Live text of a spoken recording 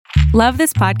Love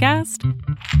this podcast?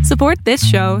 Support this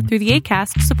show through the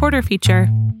Acast supporter feature.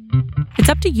 It's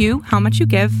up to you how much you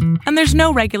give, and there's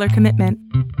no regular commitment.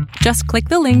 Just click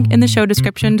the link in the show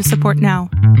description to support now.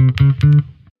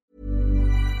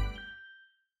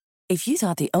 If you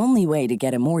thought the only way to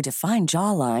get a more defined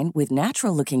jawline with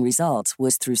natural-looking results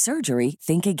was through surgery,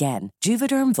 think again.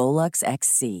 Juvederm Volux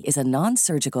XC is a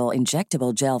non-surgical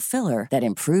injectable gel filler that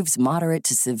improves moderate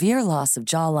to severe loss of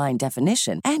jawline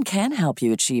definition and can help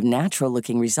you achieve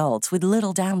natural-looking results with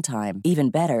little downtime. Even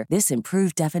better, this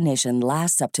improved definition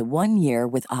lasts up to 1 year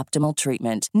with optimal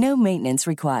treatment. No maintenance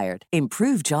required.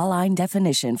 Improve jawline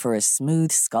definition for a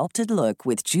smooth, sculpted look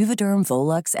with Juvederm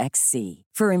Volux XC.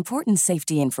 For important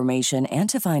safety information and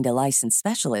to find a licensed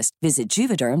specialist, visit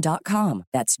Juvederm.com.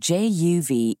 That's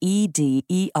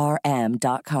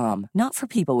Juvederm.com. Not for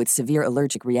people with severe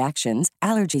allergic reactions,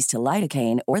 allergies to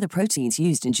lidocaine, or the proteins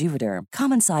used in Juvederm.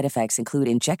 Common side effects include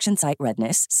injection site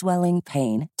redness, swelling,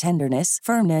 pain, tenderness,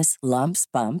 firmness, lumps,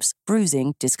 bumps,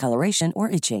 bruising, discoloration, or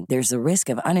itching. There's a risk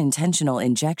of unintentional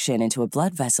injection into a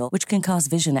blood vessel, which can cause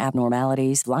vision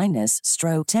abnormalities, blindness,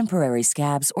 stroke, temporary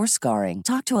scabs, or scarring.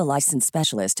 Talk to a licensed specialist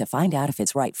to find out if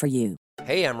it's right for you.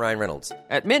 Hey, I'm Ryan Reynolds.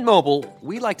 At Mint Mobile,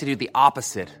 we like to do the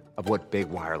opposite of what Big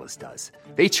Wireless does.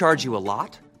 They charge you a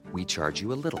lot, we charge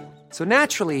you a little. So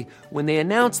naturally, when they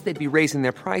announced they'd be raising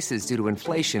their prices due to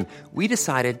inflation, we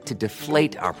decided to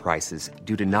deflate our prices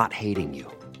due to not hating you.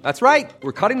 That's right.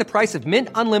 We're cutting the price of Mint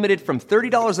Unlimited from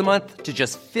 $30 a month to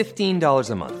just $15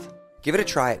 a month. Give it a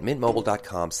try at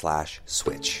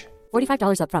mintmobile.com/switch.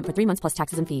 $45 up front for 3 months plus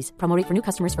taxes and fees. Promo rate for new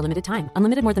customers for limited time.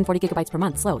 Unlimited more than 40 gigabytes per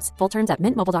month. Slows full terms at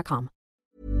mintmobile.com.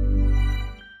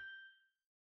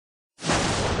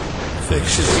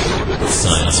 Fiction,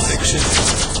 science fiction,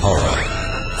 horror,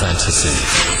 fantasy,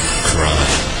 crime,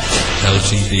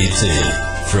 LGBT,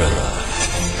 thriller.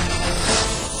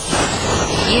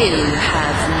 You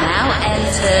have now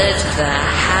entered the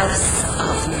House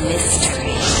of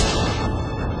Mystery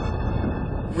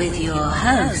with your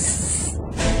hosts,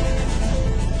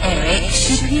 Eric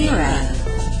Shapiro,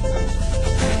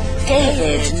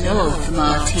 David North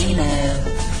Martino,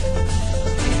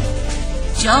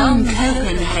 John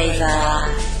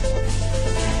Copenhaver,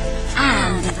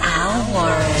 and Al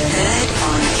Warren. Heard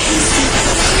on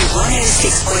KCOW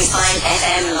 106.5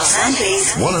 FM Los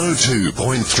Angeles,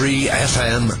 102.3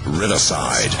 FM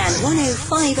Riverside, and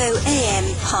 105.0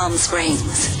 AM Palm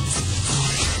Springs.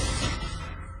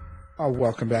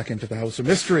 Welcome back into the House of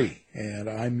Mystery, and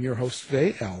I'm your host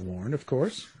today, Al Warren, of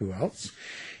course. Who else?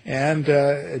 And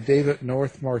David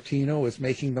North Martino is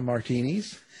making the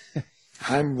martinis.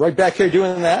 I'm right back here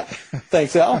doing that.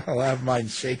 Thanks, Al. I'll have mine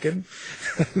shaken,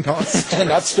 not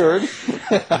stirred.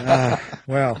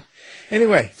 Well,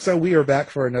 anyway, so we are back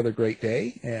for another great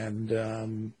day,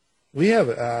 and we have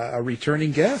a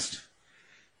returning guest,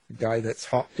 a guy that's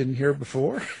hopped in here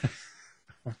before.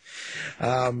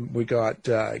 We got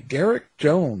Garrick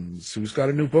Jones, who's got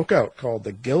a new book out called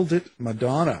The Gilded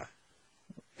Madonna.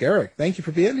 Garrick, thank you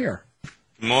for being here.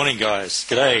 Good morning, guys.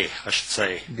 G'day, I should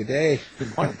say. G'day.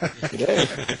 Good morning.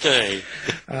 G'day.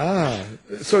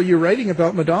 G'day. So you're writing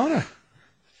about Madonna?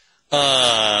 No.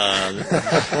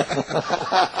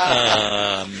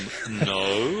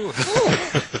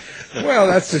 Well,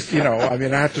 that's just, I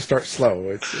have to start slow.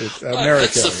 It's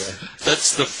America.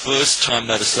 That's the first time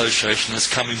that association has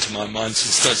come into my mind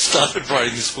since I started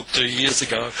writing this book 2 years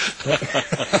ago.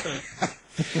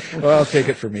 Well, I'll take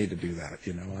it for me to do that.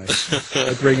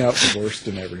 I bring out the worst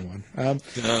in everyone.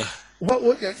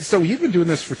 So you've been doing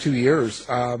this for 2 years.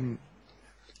 Well,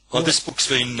 this book's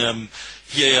been, I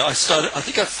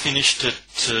think I finished it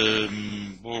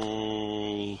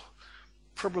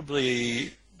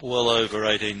probably well over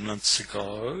 18 months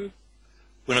ago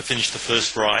when I finished the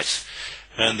first write,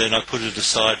 and then I put it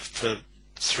aside for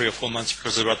 3 or 4 months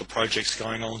because there were other projects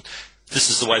going on. This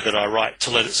is the way that I write,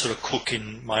 to let it sort of cook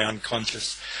in my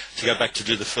unconscious, to go back to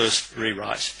do the first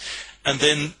rewrite. And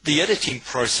then the editing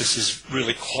process is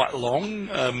really quite long.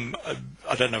 I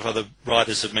don't know if other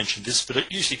writers have mentioned this, but it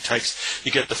usually takes,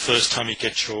 you get the first time you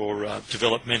get your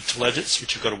developmental edits,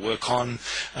 which you've got to work on,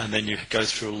 and then you go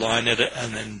through a line edit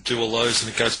and then do all those, and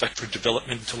it goes back for a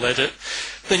developmental edit.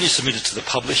 Then you submit it to the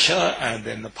publisher, and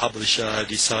then the publisher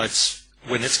decides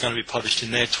when it's going to be published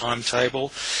in their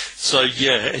timetable. So,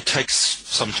 yeah, it takes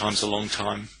sometimes a long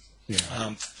time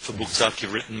for books after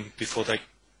you've written before they're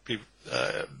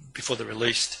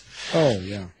released. Oh,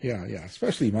 yeah.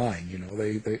 Especially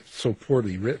mine, they're so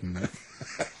poorly written.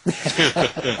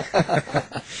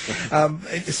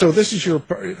 So this is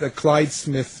the Clyde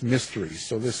Smith Mysteries.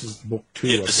 So this is book 2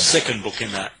 of that. The second book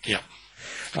in that, yeah.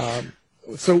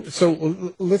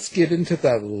 So let's get into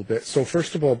that a little bit. So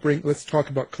first of all, let's talk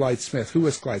about Clyde Smith. Who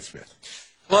is Clyde Smith?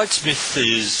 Clyde Smith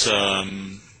is a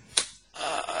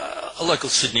local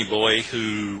Sydney boy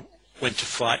who went to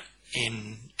fight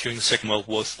during the Second World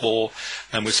War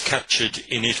and was captured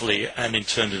in Italy and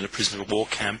interned in a prisoner of war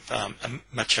camp,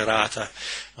 Macerata,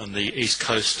 on the east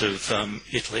coast of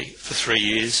Italy for 3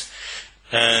 years.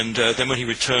 And then when he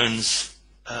returns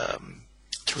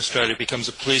to Australia, becomes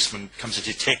a policeman, becomes a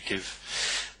detective.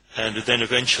 And then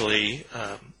eventually,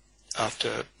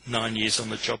 after 9 years on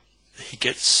the job, he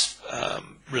gets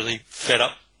really fed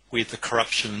up with the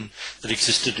corruption that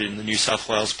existed in the New South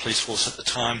Wales police force at the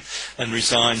time, and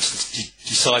resigns and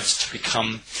decides to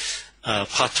become a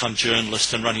part-time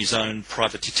journalist and run his own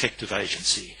private detective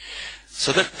agency.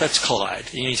 So that's Clyde.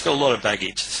 He's got a lot of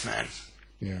baggage, this man.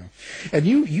 Yeah. And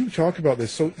you talk about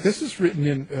this. So this is written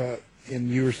in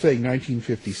you were saying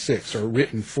 1956, or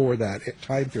written for that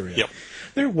time period. Yep.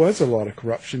 There was a lot of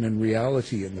corruption in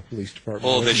reality in the police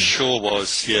department. Oh, there sure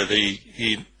was. Yeah, the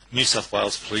New South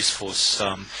Wales police force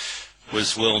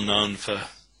was well known for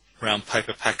round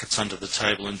paper packets under the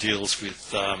table and deals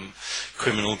with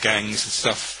criminal gangs and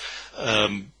stuff.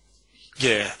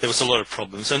 Yeah, there was a lot of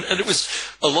problems, and it was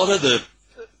a lot of the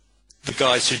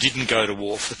guys who didn't go to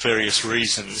war for various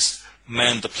reasons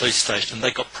manned the police station.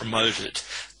 They got promoted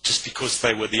just because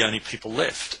they were the only people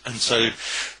left. And so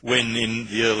when in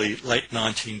the late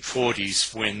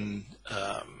 1940s, when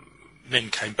men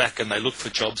came back and they looked for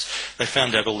jobs, they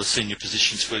found out all the senior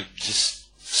positions were just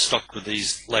stocked with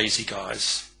these lazy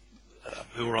guys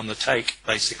who were on the take,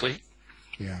 basically.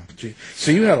 Yeah. Gee. So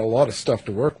you had a lot of stuff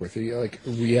to work with, like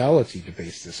reality to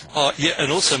base this on. Oh, yeah,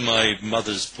 and also my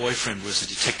mother's boyfriend was a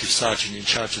detective sergeant in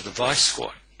charge of the Vice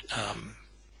Squad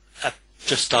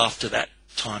just after that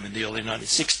time in the early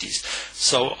 1960s.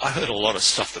 So I heard a lot of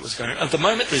stuff that was going on. At the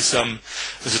moment, there's a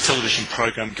television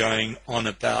program going on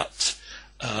about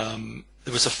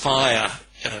there was a fire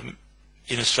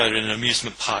in Australia in an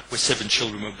amusement park where 7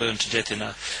 children were burned to death in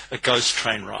a ghost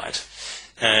train ride.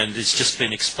 And it's just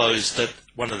been exposed that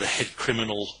one of the head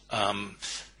criminal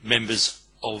members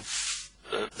of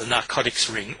the narcotics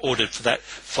ring ordered for that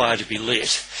fire to be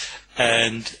lit,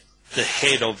 and the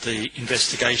head of the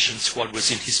investigation squad was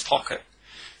in his pocket.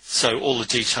 So all the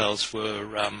details were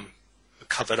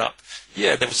covered up.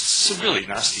 Yeah, there was some really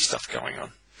nasty stuff going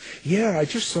on. Yeah, I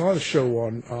just saw the show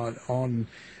on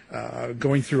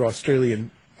going through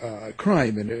Australian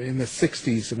crime in the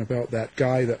 60s, and about that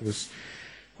guy that was,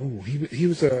 he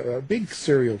was a big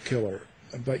serial killer,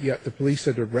 but yet the police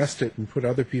had arrested and put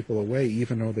other people away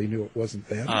even though they knew it wasn't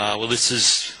them. Well,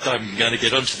 I'm going to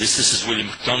get onto this. This is William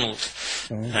MacDonald,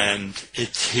 and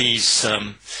he's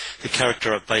the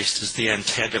character I've based as the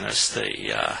antagonist,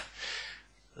 the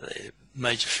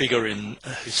major figure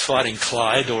who's fighting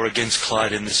Clyde or against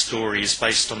Clyde in this story is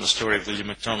based on the story of William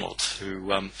MacDonald, who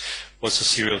was a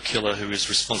serial killer who is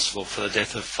responsible for the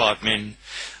death of 5 men,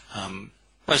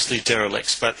 mostly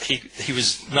derelicts, but he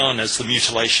was known as the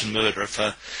mutilation murderer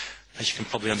for, as you can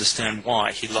probably understand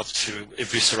why. He loved to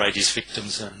eviscerate his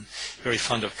victims and very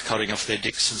fond of cutting off their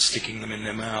dicks and sticking them in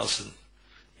their mouths,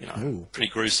 and pretty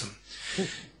gruesome. Ooh.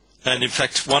 And in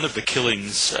fact, one of the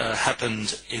killings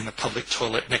happened in a public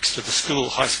toilet next to the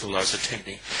high school I was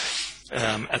attending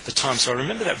at the time. So I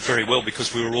remember that very well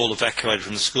because we were all evacuated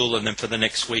from the school, and then for the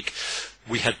next week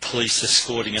we had police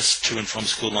escorting us to and from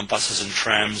school on buses and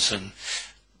trams and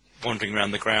wandering around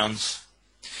the grounds.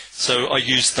 So I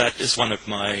used that as one of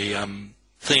my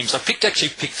themes. I actually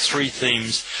picked 3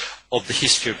 themes of the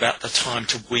history about the time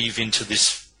to weave into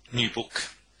this new book.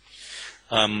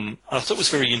 I thought it was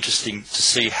very interesting to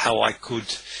see how I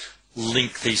could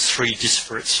link these 3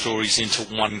 disparate stories into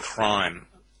one crime.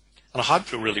 And I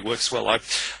hope it really works well.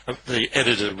 The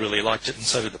editor really liked it, and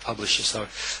so did the publisher, so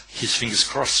his fingers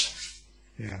crossed.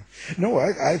 Yeah. No,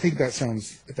 I think that's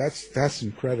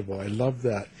incredible. I love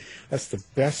that. That's the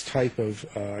best type of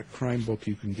crime book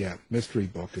you can get, mystery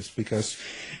book, is because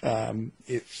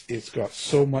it's got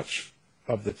so much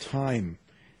of the time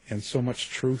and so much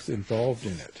truth involved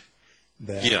in it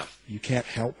that you can't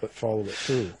help but follow it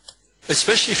through.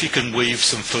 Especially if you can weave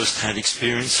some first-hand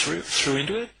experience through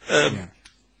into it. I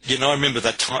remember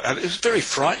that time. It was very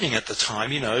frightening at the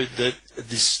time, that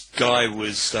this guy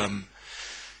was...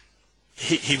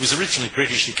 He was originally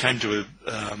British. He came to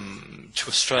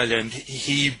Australia, and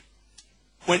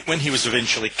when he was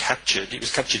eventually captured, he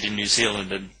was captured in New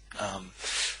Zealand and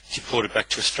deported back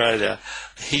to Australia.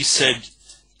 He said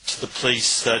to the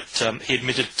police that he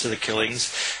admitted to the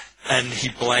killings, and he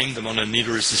blamed them on an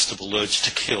irresistible urge to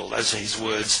kill, those are his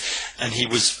words. And he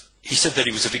said that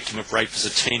he was a victim of rape as a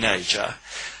teenager,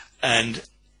 and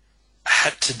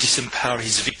had to disempower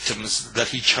his victims that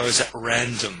he chose at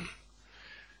random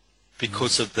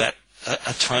because of that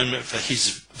atonement for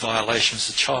his violation as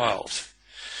a child.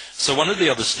 So one of the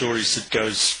other stories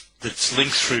that's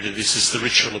linked through to this is the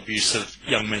ritual abuse of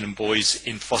young men and boys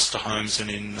in foster homes and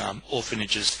in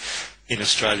orphanages in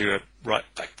Australia right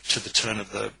back to the turn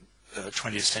of the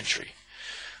 20th century.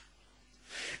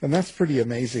 And that's pretty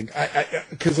amazing,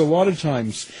 because a lot of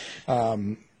times,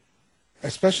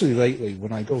 especially lately,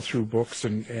 when I go through books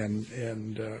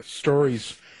and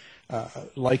stories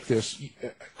like this,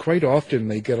 quite often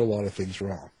they get a lot of things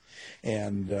wrong,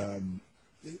 and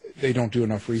they don't do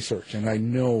enough research. And I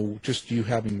know, just you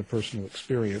having the personal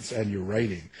experience and your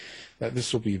writing, that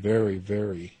this will be very,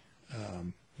 very,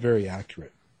 very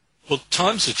accurate. Well,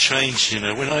 times have changed,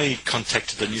 When I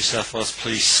contacted the New South Wales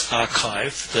Police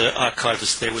Archive, the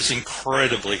archivist there was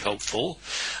incredibly helpful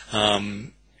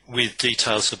with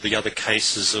details of the other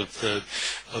cases of the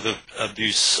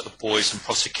abuse of boys and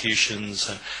prosecutions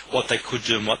and what they could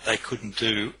do and what they couldn't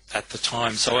do at the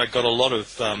time. So I got a lot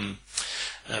of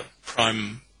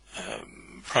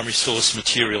primary source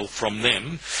material from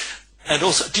them. And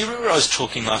also, do you remember I was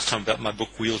talking last time about my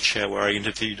book Wheelchair, where I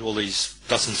interviewed all these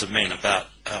dozens of men about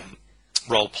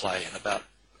role play and about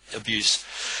abuse?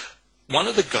 One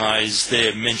of the guys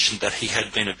there mentioned that he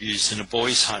had been abused in a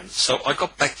boys' home. So I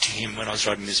got back to him when I was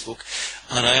writing this book,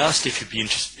 and I asked if he'd be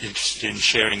interested in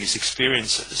sharing his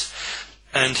experiences.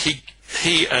 And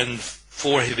he and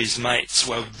four of his mates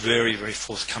were very, very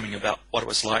forthcoming about what it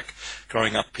was like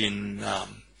growing up in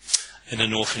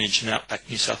an orphanage in outback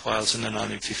New South Wales in the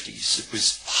 1950s. It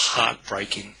was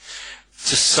heartbreaking.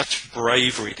 Just such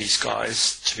bravery, these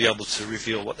guys, to be able to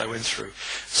reveal what they went through.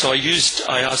 So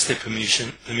I asked their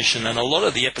permission, and a lot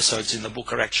of the episodes in the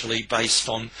book are actually based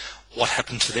on what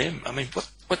happened to them. I mean,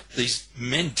 what these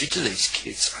men did to these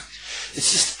kids.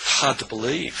 It's just hard to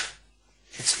believe.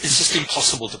 It's just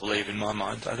impossible to believe in my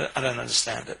mind. I don't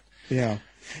understand it. Yeah,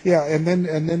 and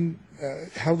then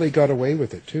how they got away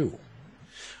with it too.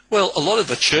 Well, a lot of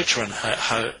the church-run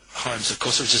homes, of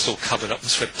course, it was just all covered up and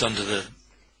swept under the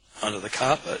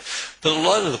carpet. But a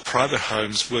lot of the private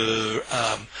homes were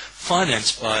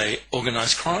financed by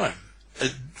organised crime.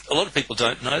 A lot of people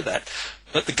don't know that.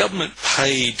 But the government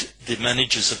paid the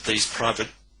managers of these private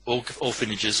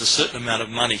orphanages a certain amount of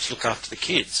money to look after the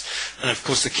kids. And, of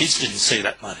course, the kids didn't see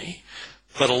that money.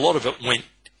 But a lot of it went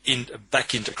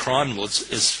back into crime lords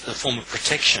as a form of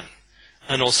protection.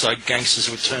 And also gangsters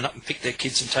would turn up and pick their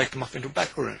kids and take them up into a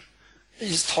back room.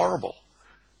 It's just horrible.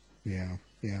 Yeah.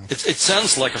 It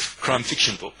sounds like a crime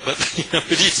fiction book, but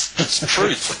it's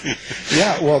truth.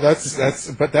 Yeah, well,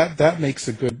 that makes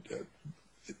a good.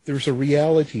 There's a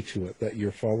reality to it that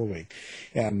you're following,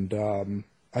 and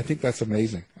I think that's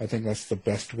amazing. I think that's the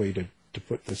best way to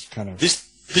put this kind of. This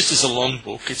is a long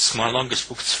book. It's my longest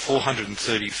book. It's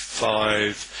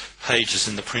 435 pages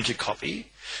in the printed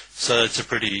copy. So it's a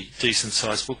pretty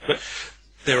decent-sized book. But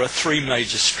there are three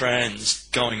major strands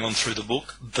going on through the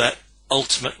book that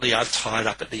ultimately are tied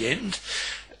up at the end.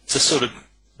 It's the sort of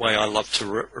way I love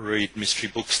to read mystery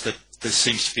books, that there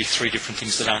seems to be three different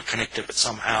things that aren't connected, but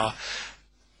somehow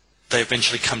they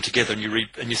eventually come together, and you read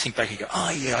and you think back and go,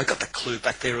 oh, yeah, I got that clue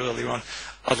back there earlier on.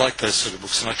 I like those sort of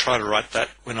books, and I try to write that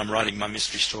when I'm writing my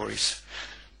mystery stories.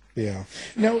 Yeah.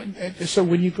 Now, so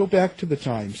when you go back to the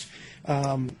times,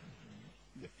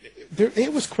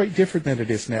 it was quite different than it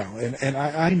is now, and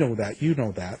I know that, you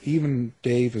know that. Even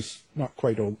Dave is not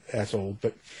quite as old,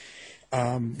 but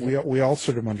we all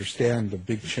sort of understand the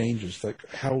big changes, like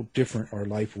how different our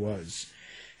life was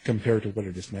compared to what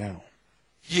it is now.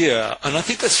 Yeah, and I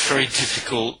think that's a very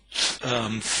difficult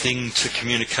thing to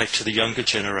communicate to the younger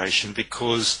generation,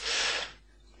 because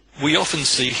we often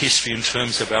see history in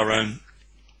terms of our own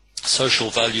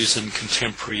social values and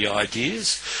contemporary ideas.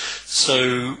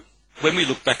 So when we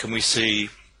look back and we see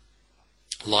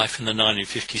life in the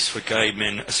 1950s for gay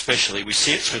men especially, we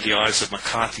see it through the eyes of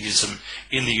McCarthyism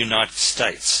in the United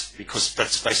States, because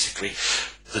that's basically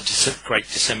the great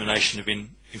dissemination of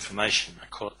information. I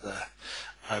call it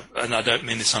and I don't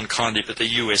mean this unkindly, but the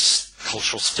US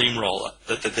cultural steamroller,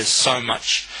 that there's so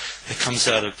much that comes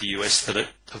out of the US that it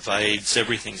pervades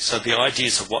everything. So the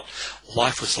ideas of what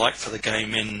life was like for the gay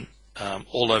men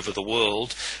all over the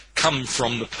world come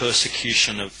from the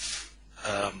persecution of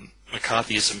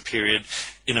McCarthyism period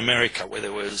in America, where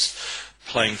there was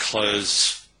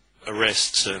plainclothes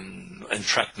arrests and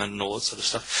entrapment and all that sort of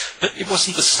stuff. But it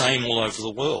wasn't the same all over the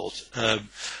world.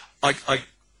 I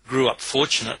grew up,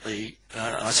 fortunately,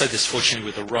 I say this fortunately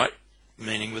with the right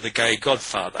meaning, with a gay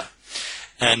godfather.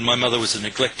 And my mother was a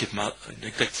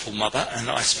neglectful mother, and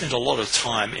I spent a lot of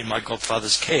time in my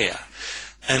godfather's care.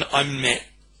 And I met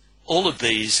all of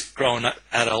these grown-up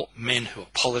adult men who are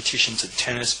politicians and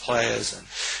tennis players and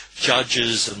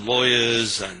judges and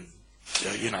lawyers and,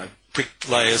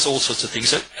 bricklayers, all sorts of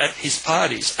things at his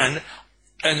parties. And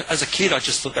as a kid, I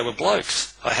just thought they were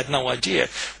blokes. I had no idea.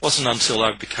 It wasn't until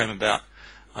I became about,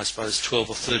 I suppose, 12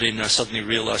 or 13, I suddenly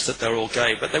realised that they were all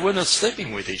gay, but they weren't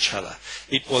sleeping with each other.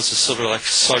 It was a sort of like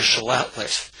social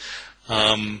outlet.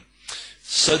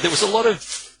 So there was a lot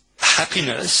of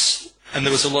happiness and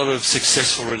there was a lot of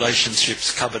successful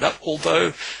relationships covered up,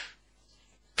 although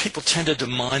people tended to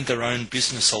mind their own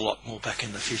business a lot more back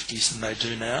in the 50s than they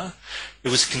do now. It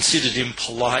was considered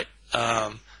impolite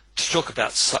to talk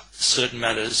about certain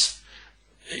matters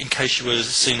in case you were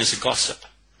seen as a gossip.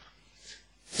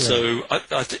 Yeah. So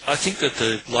I think that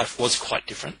the life was quite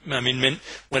different. I mean, men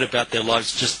went about their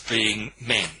lives just being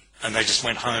men, and they just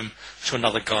went home to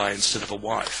another guy instead of a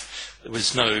wife. There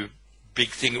was no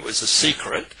big thing. It was a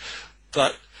secret.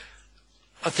 But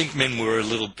I think men were a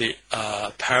little bit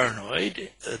paranoid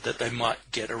that they might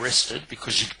get arrested,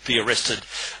 because you could be arrested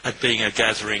at being a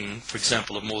gathering, for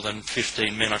example, of more than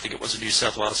 15 men, I think it was in New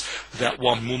South Wales, without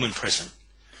one woman present.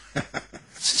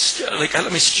 Stupid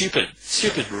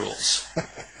rules.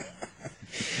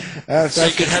 So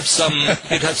you could have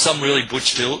some really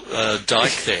butch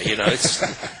dyke there, It's,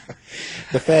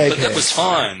 the fag. But that was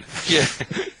fine. Yeah,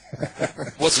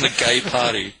 it wasn't a gay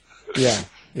party. Yeah.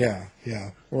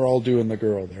 We're all doing the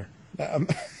girl there.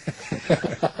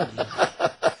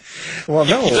 Well,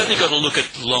 no. You've only got to look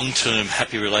at long-term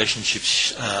happy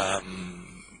relationships.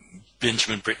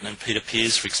 Benjamin Britten and Peter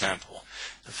Pears, for example,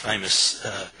 the famous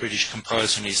British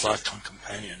composer and his lifetime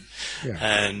companion,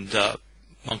 and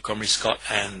Montgomery Scott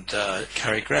and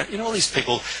Cary Grant. All these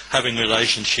people having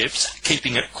relationships,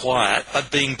 keeping it quiet, but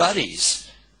being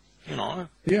buddies.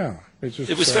 Yeah, it's just,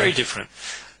 it was very different.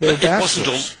 But it wasn't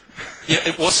all. Yeah,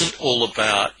 it wasn't all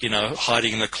about,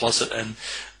 hiding in the closet and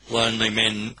lonely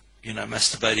men,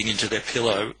 masturbating into their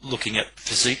pillow, looking at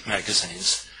physique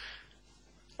magazines.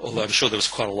 Although I'm sure there was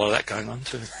quite a lot of that going on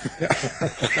too.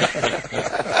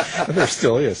 There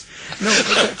still is. No,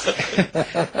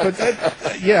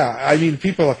 I mean,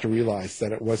 people have to realize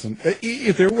that it wasn't.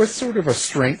 There was sort of a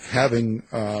strength having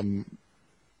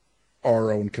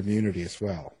our own community as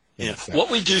well. Yeah. What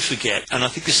we do forget, and I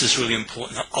think this is really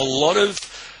important, a lot of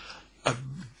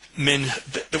men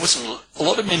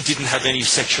didn't have any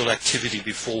sexual activity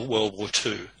before World War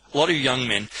II. A lot of young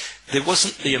men, there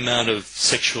wasn't the amount of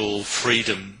sexual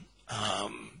freedom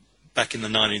back in the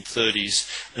 1930s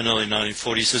and early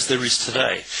 1940s as there is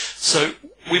today. So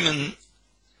women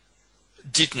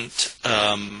didn't,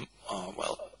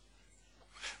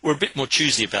 were a bit more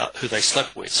choosy about who they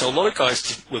slept with. So a lot of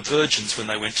guys were virgins when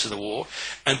they went to the war,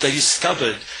 and they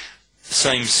discovered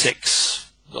same-sex,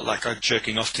 like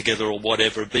jerking off together or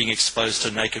whatever, being exposed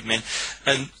to naked men.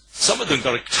 And some of them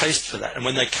got a taste for that. And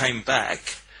when they came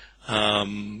back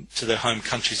to their home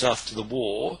countries after the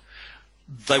war,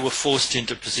 they were forced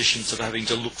into positions of having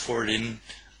to look for it in,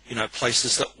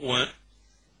 places that weren't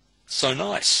so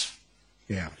nice.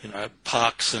 Yeah.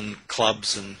 Parks and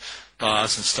clubs and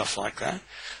bars and stuff like that.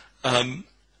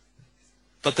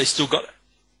 But they still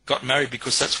got married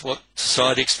because that's what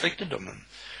society expected of them.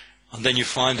 And then you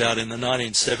find out in the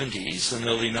 1970s and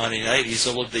early 1980s,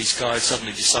 all of these guys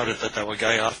suddenly decided that they were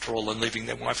gay after all and leaving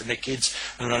their wife and their kids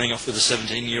and running off with a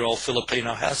 17-year-old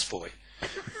Filipino houseboy.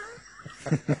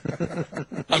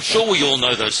 I'm sure we all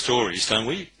know those stories, don't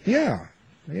we? Yeah.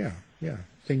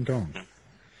 Ding dong.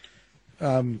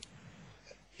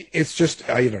 It's just,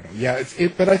 I don't know. Yeah,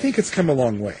 but I think it's come a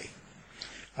long way.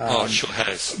 It sure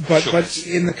has. But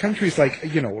in the countries like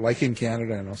in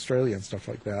Canada and Australia and stuff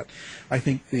like that, I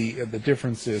think the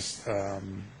difference is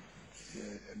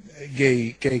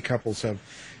gay couples have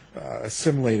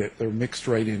assimilated. They're mixed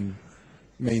right in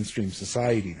mainstream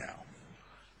society now.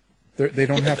 They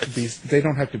don't have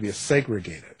to be as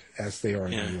segregated as they are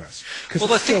in the U.S.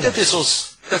 Well, I think that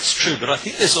that's true, but I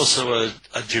think there's also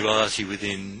a duality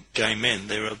within gay men.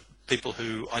 There are people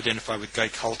who identify with gay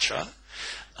culture.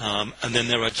 And then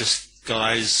there are just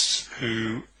guys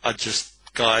who just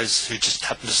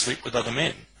happen to sleep with other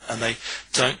men, and they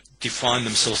don't define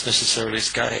themselves necessarily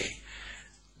as gay.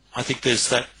 I think there's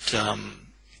that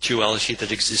duality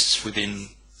that exists within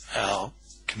our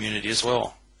community as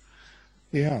well.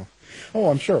 Yeah. Oh,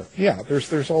 I'm sure. Yeah,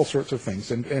 there's all sorts of things,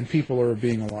 and people are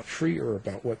being a lot freer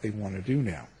about what they want to do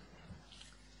now.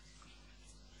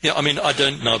 Yeah, I mean, I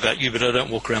don't know about you, but I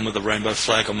don't walk around with a rainbow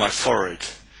flag on my forehead.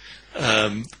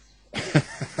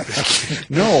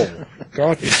 No,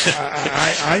 God,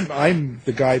 I'm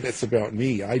the guy that's about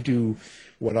me. I do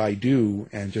what I do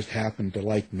and just happen to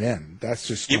like men. That's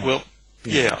just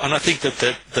Yeah, and I think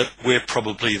that we're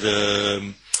probably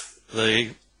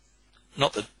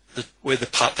we're the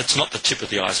part that's not the tip of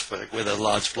the iceberg. We're the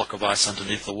large block of ice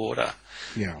underneath the water.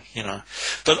 Yeah. You know,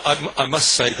 but I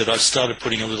must say that I've started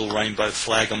putting a little rainbow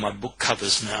flag on my book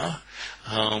covers now,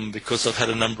 because I've had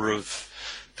a number of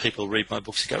people read my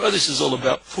books and go, "Oh, this is all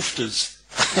about poofters."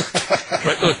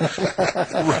 Right, look, read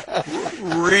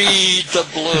the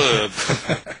blurb.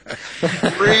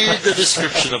 Read the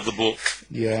description of the book.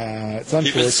 Yeah, it's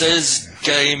unfortunate. If it says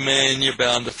gay men, you're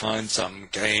bound to find some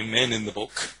gay men in the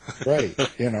book. Right,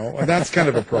 and that's kind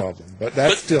of a problem. But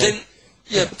that's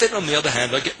but then on the other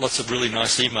hand, I get lots of really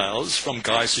nice emails from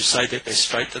guys who say that they're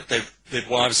straight, that their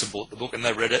wives have bought the book and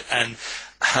they read it, and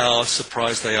how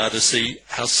surprised they are to see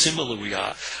how similar we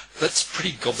are. That's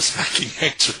pretty gobsmacking,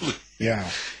 actually. Yeah.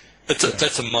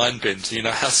 That's a mind bend,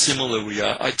 how similar we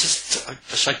are. I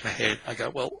shake my head. I go,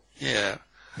 well, yeah.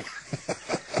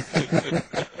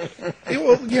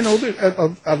 Well,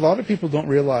 a lot of people don't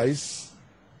realize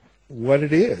what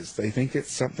it is. They think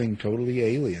it's something totally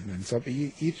alien, and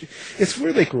something. It's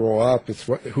where they grow up. It's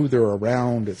who they're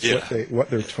around. It's what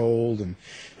they're told, and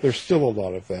there's still a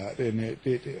lot of that. And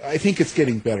I think it's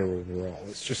getting better overall.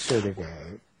 It's just sort of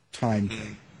a time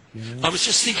thing. I was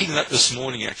just thinking that this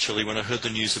morning, actually, when I heard the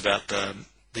news about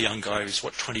the young guy who's,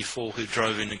 24, who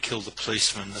drove in and killed the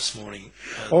policeman this morning.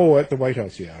 At the White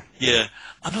House, yeah. Yeah.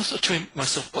 And I thought to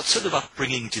myself, what sort of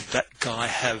upbringing did that guy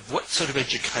have? What sort of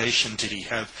education did he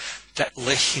have that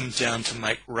let him down to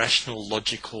make rational,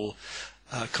 logical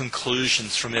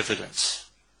conclusions from evidence?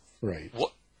 Right.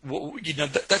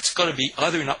 That's got to be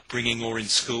either in upbringing or in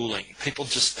schooling. People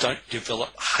just don't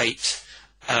develop hate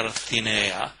out of thin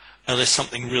air unless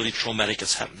something really traumatic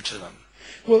has happened to them.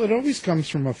 Well, it always comes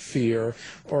from a fear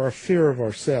of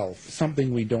ourselves,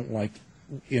 something we don't like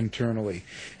internally.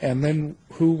 And then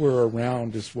who we're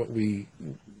around is what we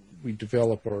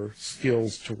develop our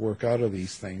skills to work out of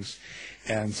these things.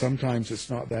 And sometimes it's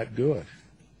not that good.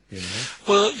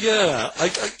 Well, yeah.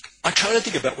 I try to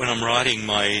think about when I'm writing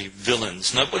my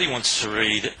villains. Nobody wants to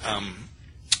read a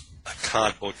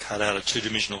cardboard cutout, a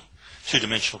two-dimensional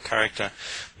character.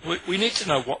 We need to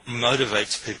know what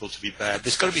motivates people to be bad.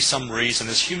 There's got to be some reason.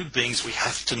 As human beings, we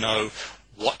have to know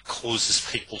what causes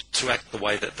people to act the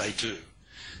way that they do.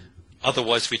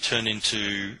 Otherwise, we turn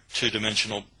into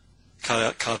two-dimensional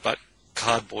cardboard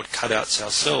cutouts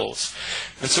ourselves.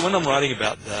 And so when I'm writing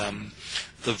about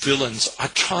the villains, I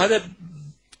try to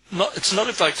it's not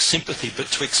evoke sympathy, but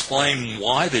to explain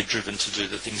why they're driven to do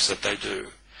the things that they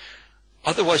do.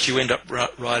 Otherwise, you end up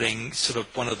writing sort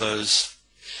of one of those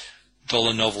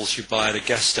dollar novels you buy at a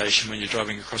gas station when you're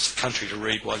driving across the country to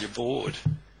read while you're bored.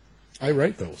 I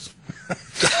write those.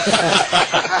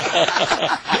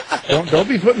 Don't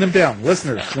be putting them down,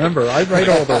 listeners. Remember, I write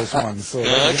all those ones. So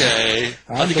okay,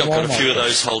 I think I've got a few of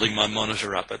those holding my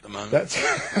monitor up at the moment.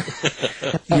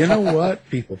 You know what?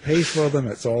 People pay for them.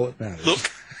 It's all that matters. Look,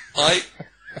 I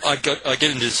get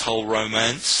into this whole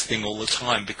romance thing all the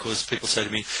time because people say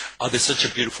to me, "Oh, there's such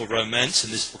a beautiful romance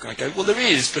in this book." And I go, "Well, there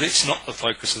is, but it's not the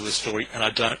focus of the story, and I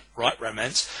don't write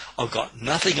romance. I've got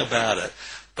nothing about it."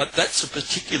 But that's a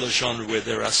particular genre where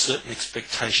there are certain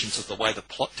expectations of the way the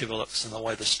plot develops and the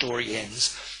way the story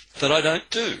ends that I don't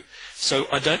do. So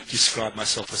I don't describe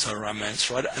myself as a romance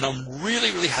writer, and I'm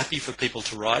really, really happy for people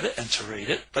to write it and to read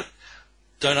it, but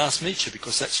don't ask me to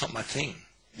because that's not my thing.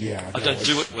 Yeah, I don't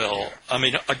do it well. I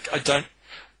mean, I don't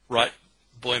write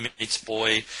boy meets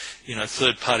boy,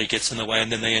 third party gets in the way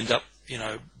and then they end up,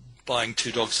 buying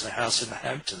two dogs in a house in the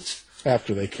Hamptons.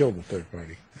 After they kill the third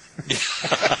party.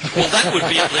 Well, that would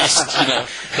be at least,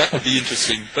 that would be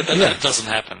interesting. But that doesn't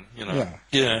happen,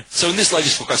 Yeah. So in this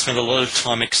latest book, I spent a lot of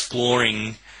time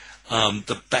exploring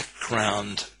the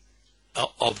background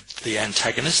of the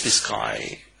antagonist, this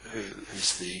guy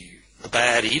who's the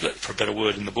baddie, for a better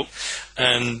word in the book,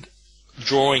 and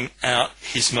drawing out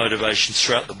his motivations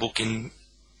throughout the book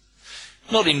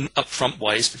not in upfront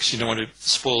ways, because you don't want to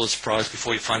spoil the surprise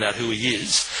before you find out who he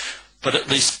is, but at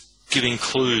least giving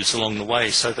clues along the way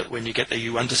so that when you get there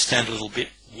you understand a little bit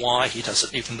why he does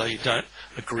it, even though you don't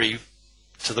agree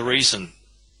to the reason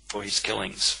for his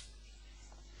killings.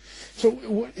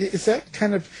 So is that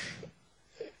kind of,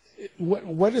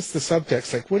 what is the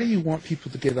subtext? Like, what do you want people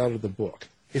to get out of the book?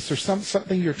 Is there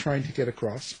something you're trying to get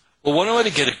across? Well, what I want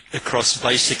to get across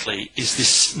basically is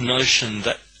this notion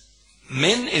that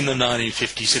men in the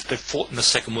 1950s, if they'd fought in the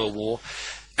Second World War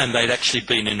and they'd actually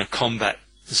been in a combat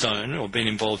zone or been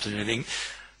involved in anything,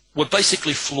 were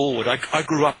basically flawed. I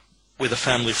grew up with a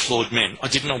family of flawed men. I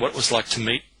didn't know what it was like to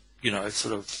meet,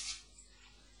 sort of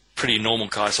pretty normal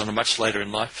guys on a much later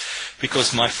in life,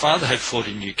 because my father had fought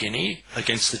in New Guinea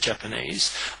against the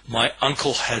Japanese. My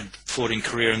uncle had fought in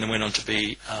Korea and then went on to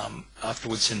be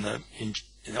afterwards in the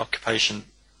occupation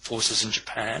forces in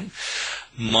Japan.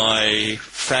 My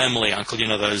family uncle, you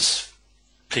know, those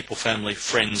people, family,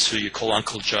 friends who you call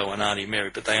Uncle Joe and Auntie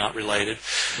Mary, but they aren't related.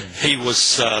 He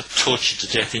was tortured to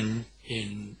death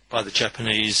by the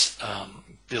Japanese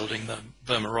building the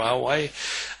Burma Railway.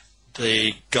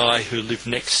 The guy who lived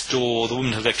next door, the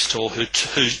woman who lived next door, her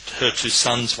two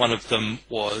sons, one of them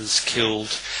was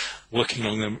killed working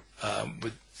on them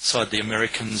beside the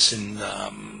Americans in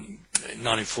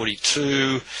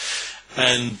 1942.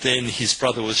 And then his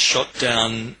brother was shot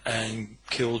down and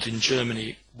killed in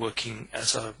Germany working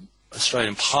as an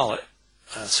Australian pilot,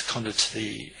 seconded to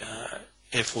the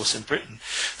Air Force in Britain.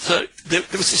 So there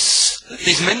was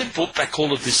these men that brought back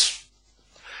all of this,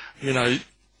 you know,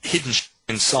 hidden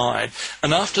inside.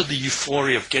 And after the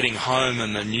euphoria of getting home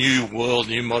and the new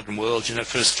modern world, you know,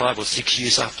 first 5 or 6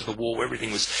 years after the war, where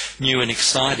everything was new and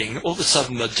exciting, all of a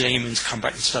sudden the demons come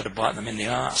back and started biting them in the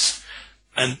arse.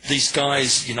 And these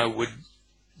guys, you know, would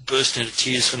burst into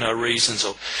tears for no reasons,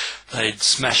 or they'd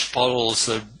smash bottles,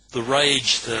 the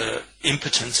rage, the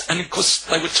impotence, and of course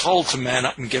they were told to man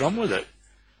up and get on with it.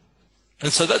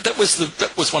 And so that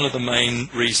was one of the main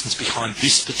reasons behind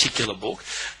this particular book.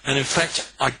 And in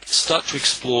fact, I start to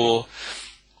explore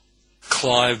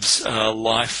Clive's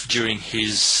life during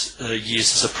his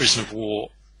years as a prisoner of war,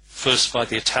 first by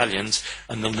the Italians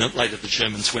and then later the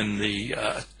Germans when the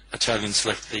Italians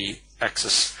left the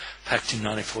Axis Pact in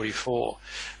 1944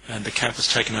 and the camp was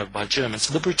taken over by Germans.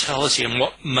 And the brutality and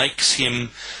what makes him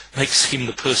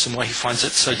the person, why he finds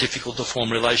it so difficult to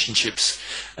form relationships,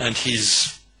 and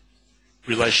his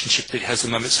relationship that he has at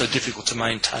the moment so difficult to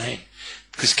maintain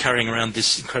because carrying around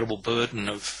this incredible burden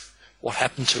of what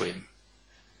happened to him.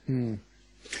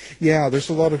 Yeah, there's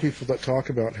a lot of people that talk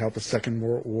about how the Second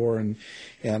World War and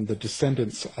the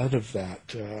descendants out of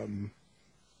that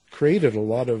created a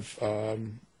lot of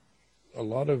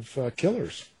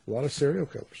killers, a lot of serial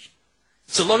killers.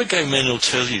 So a lot of gay men will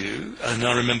tell you, and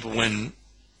I remember when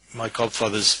my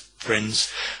godfather's friends,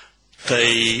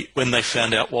 when they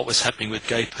found out what was happening with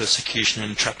gay persecution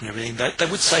and entrapment and everything,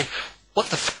 they would say, what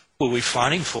the f*** were we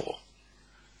fighting for?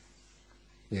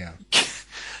 Yeah.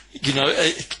 You know,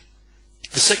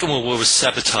 the Second World War was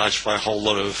sabotaged by a whole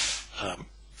lot of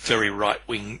very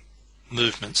right-wing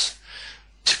movements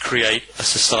to create a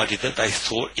society that they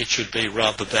thought it should be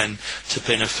rather than to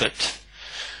benefit.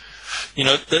 You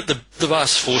know, the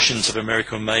vast fortunes of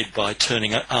America were made by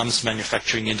turning arms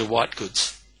manufacturing into white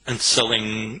goods and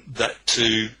selling that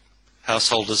to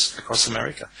householders across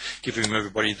America, giving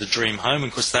everybody the dream home, and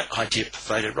of course that idea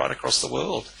pervaded right across the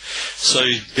world. So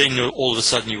then all of a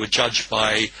sudden you were judged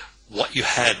by what you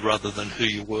had rather than who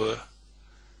you were.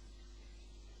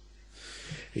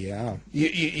 Yeah,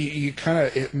 you kind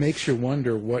of, it makes you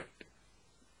wonder what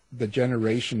the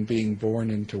generation being born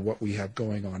into what we have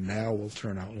going on now will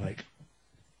turn out like.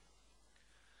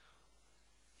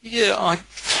 Yeah, I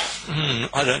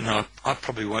don't know. I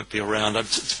probably won't be around.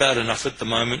 It's bad enough at the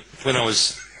moment. When I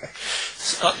was,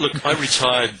 look, I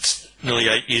retired nearly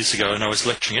 8 years ago, and I was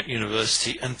lecturing at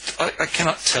university, and I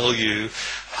cannot tell you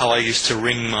how I used to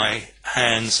wring my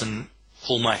hands and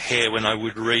pull my hair when I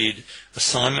would read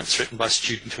assignments written by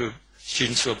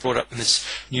students who are brought up in this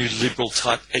new liberal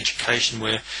type education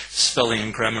where spelling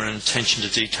and grammar and attention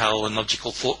to detail and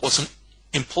logical thought wasn't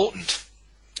important.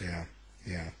 Yeah.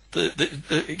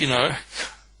 You know.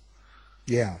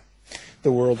 Yeah.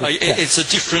 The world is it's a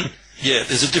different. Yeah,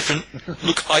 there's a different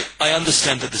look. I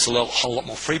understand that there's a whole lot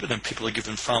more freedom and people are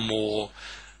given far more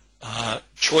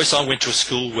choice. I went to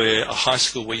a high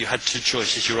school where you had two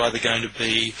choices. You were either going to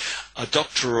be a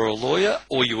doctor or a lawyer,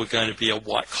 or you were going to be a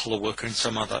white-collar worker in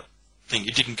some other thing.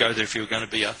 You didn't go there if you were going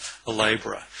to be a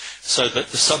labourer. So that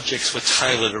the subjects were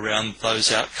tailored around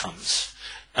those outcomes.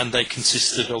 And they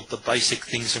consisted of the basic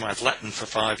things. We had Latin for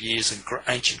 5 years and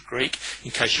ancient Greek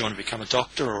in case you want to become a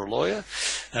doctor or a lawyer.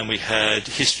 And we had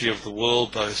history of the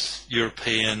world, both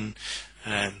European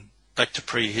and back to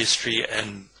prehistory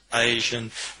and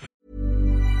Asian.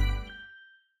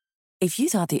 If you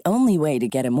thought the only way to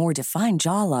get a more defined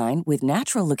jawline with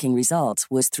natural-looking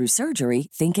results was through surgery,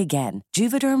 think again.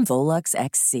 Juvederm Volux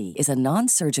XC is a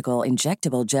non-surgical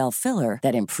injectable gel filler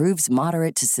that improves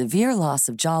moderate to severe loss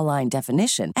of jawline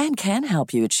definition and can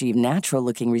help you achieve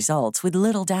natural-looking results with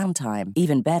little downtime.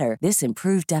 Even better, this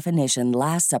improved definition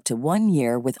lasts up to 1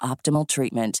 year with optimal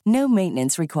treatment. No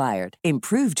maintenance required.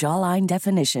 Improve jawline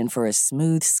definition for a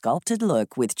smooth, sculpted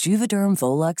look with Juvederm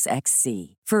Volux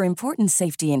XC. For important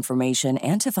safety information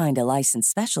and to find a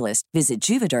licensed specialist, visit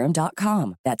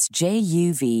Juvederm.com. That's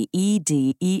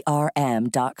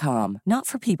JUVEDERM.com. Not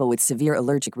for people with severe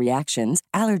allergic reactions,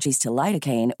 allergies to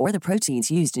lidocaine, or the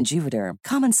proteins used in Juvederm.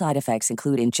 Common side effects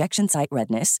include injection site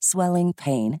redness, swelling,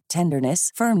 pain, tenderness,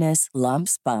 firmness,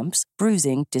 lumps, bumps,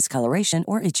 bruising, discoloration,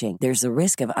 or itching. There's a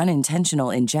risk of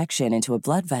unintentional injection into a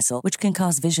blood vessel, which can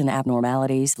cause vision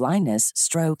abnormalities, blindness,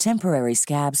 stroke, temporary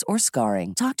scabs, or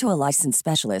scarring. Talk to a licensed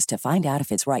specialist to find out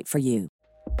if it's right for you.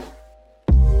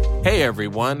 Hey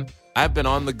everyone, I've been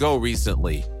on the go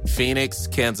recently. Phoenix,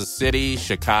 Kansas City,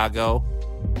 Chicago.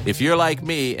 If you're like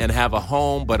me and have a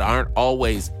home but aren't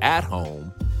always at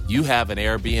home, you have an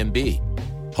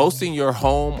Airbnb. Hosting your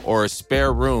home or a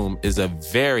spare room is a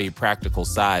very practical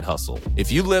side hustle.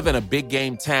 If you live in a big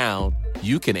game town,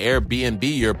 you can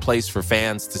Airbnb your place for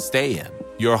fans to stay in.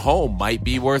 Your home might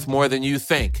be worth more than you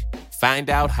think.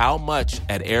 Find out how much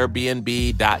at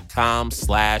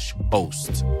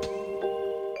airbnb.com/host.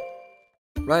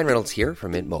 Ryan Reynolds here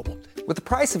from Mint Mobile. With the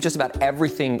price of just about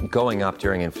everything going up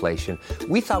during inflation,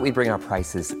 we thought we'd bring our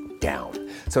prices down.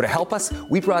 So to help us,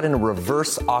 we brought in a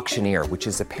reverse auctioneer, which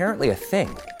is apparently a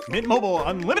thing. Mint Mobile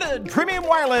Unlimited Premium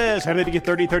Wireless. How to get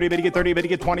 30, 30, bit to get 30, bit to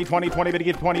get 20, 20, 20, bit to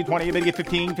get 20, 20, bit to get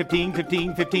 15, 15,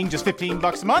 15, 15, just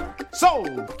 $15 a month?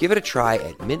 Sold! Give it a try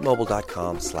at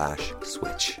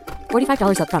mintmobile.com/switch.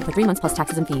 $45 up front for 3 months plus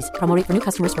taxes and fees. Promo rate for new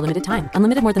customers for limited time.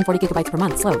 Unlimited more than 40 gigabytes per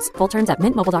month. Slows full terms at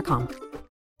mintmobile.com.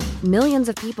 Millions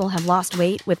of people have lost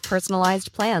weight with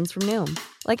personalized plans from Noom.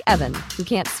 Like Evan, who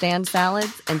can't stand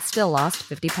salads and still lost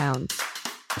 50 pounds.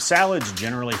 Salads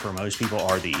generally for most people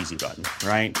are the easy button,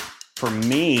 right? For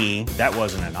me, that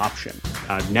wasn't an option.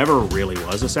 I never really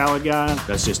was a salad guy.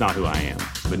 That's just not who I am.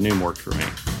 But Noom worked for me.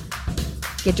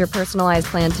 Get your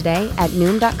personalized plan today at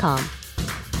Noom.com.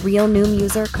 Real Noom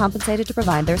user compensated to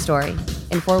provide their story.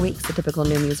 In 4 weeks, the typical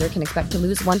Noom user can expect to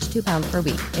lose 1 to 2 pounds per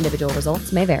week. Individual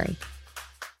results may vary.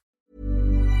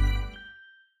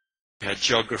 We had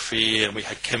geography and we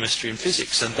had chemistry and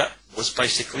physics, and that was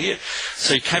basically it.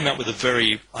 So you came out with a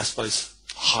very, I suppose,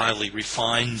 highly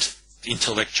refined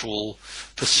intellectual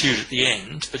pursuit at the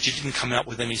end, but you didn't come out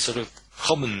with any sort of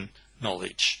common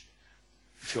knowledge,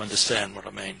 if you understand what I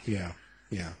mean. Yeah,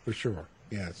 for sure,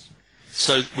 yes.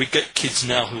 So we get kids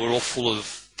now who are all full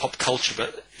of pop culture,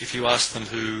 but if you ask them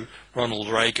who Ronald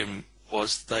Reagan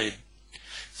was, they'd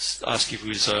ask if he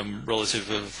was a relative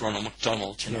of Ronald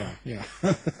McDonald, you know. Yeah.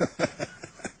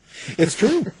 It's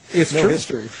true. It's true.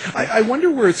 History. I wonder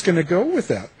where it's going to go with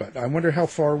that, but I wonder how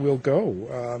far we'll go.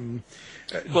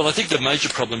 Well, I think the major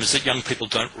problem is that young people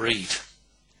don't read.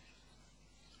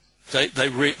 They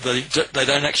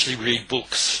don't actually read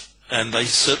books, and they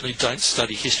certainly don't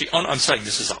study history. I'm saying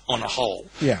this is on a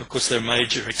whole. Yeah. Of course, there are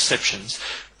major exceptions,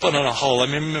 but on a whole, I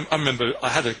remember I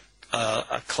had a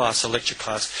lecture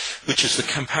class, which is the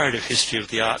comparative history of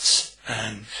the arts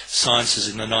and sciences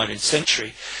in the 19th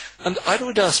century. And I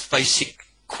would ask basic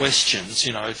questions,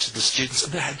 to the students,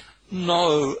 and they had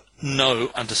no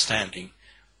understanding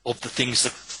of the things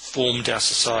that formed our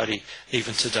society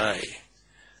even today.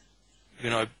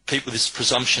 People with this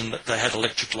presumption that they had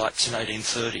electric lights in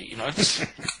 1830,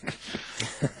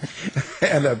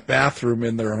 and a bathroom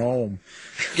in their home.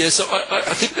 Yeah, so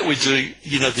I think that we do,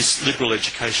 this liberal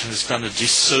education has done a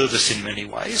disservice in many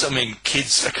ways. I mean,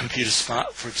 kids are computer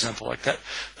smart, for example, like that.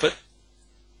 But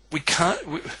we can't,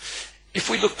 if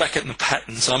we look back at the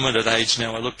patterns, I'm at an age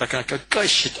now, I look back and I go,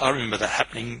 gosh, shit, I remember that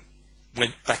happening,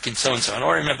 went back in so-and-so, and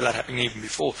I remember that happening even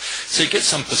before. So you get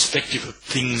some perspective of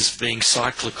things being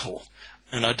cyclical.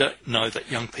 And I don't know that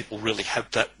young people really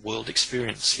have that world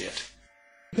experience yet.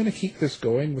 Are you going to keep this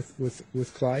going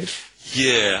with Clyde?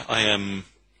 Yeah, I am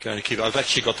going to keep it. I've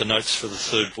actually got the notes for the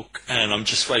third book, and I'm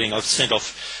just waiting. I've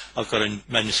got a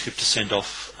manuscript to send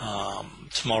off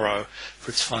tomorrow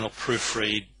for its final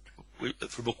proofread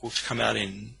for a book which will come out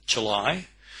in July.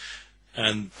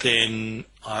 And then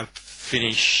I've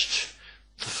finished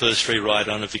the first rewrite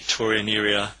on a Victorian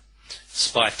era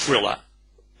spy thriller,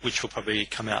 which will probably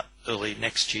come out early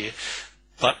next year.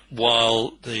 But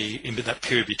while in that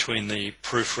period between the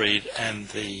proofread and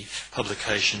the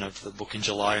publication of the book in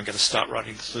July, I'm going to start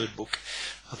writing the third book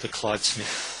of the Clyde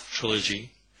Smith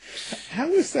trilogy. How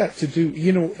is that to do?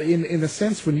 In a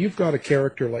sense, when you've got a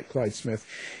character like Clyde Smith,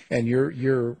 and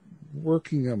you're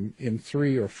working them in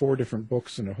 3 or 4 different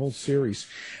books in a whole series,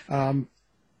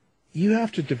 you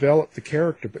have to develop the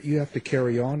character, but you have to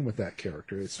carry on with that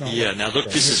character. It's not. Yeah. Now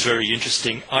look, this is very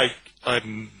interesting. I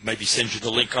maybe send you the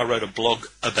link. I wrote a blog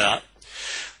about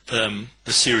the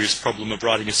serious problem of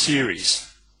writing a series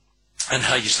and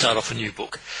how you start off a new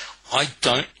book. I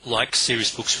don't like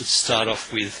series books which start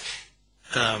off with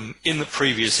in the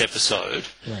previous episode,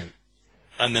 right,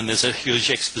 and then there's a huge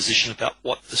exposition about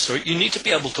what the story. You need to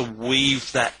be able to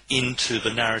weave that into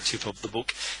the narrative of the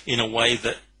book in a way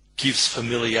that gives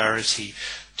familiarity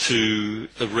to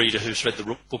the reader who's read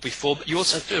the book before, but you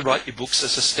also have to write your books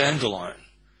as a standalone.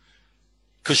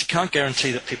 Because you can't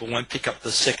guarantee that people won't pick up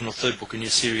the second or third book in your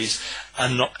series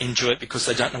and not enjoy it because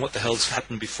they don't know what the hell's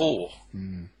happened before.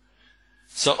 Mm.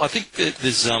 So I think that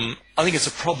I think it's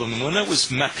a problem. And when I was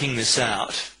mapping this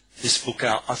book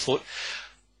out, I thought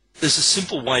there's a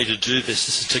simple way to do this.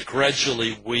 This is to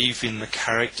gradually weave in the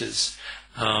characters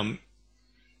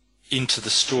into the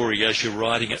story as you're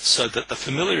writing it, so that the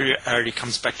familiarity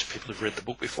comes back to people who've read the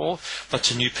book before, but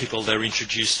to new people they're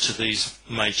introduced to these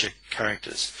major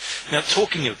characters. Now,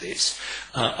 talking of this,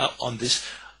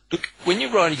 look, when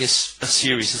you're writing a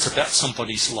series, it's about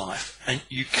somebody's life, and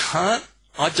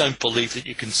I don't believe that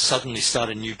you can suddenly start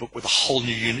a new book with a whole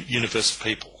new universe of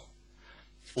people.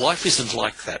 Life isn't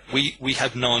like that. We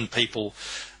have known people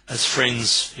as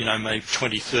friends, maybe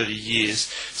 20, 30 years.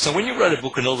 So when you write a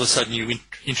book and all of a sudden you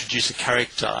introduce a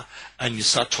character and you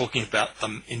start talking about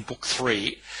them in book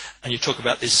 3, and you talk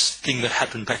about this thing that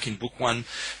happened back in book 1,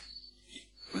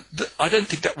 I don't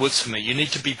think that works for me. You need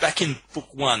to be back in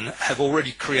book 1, have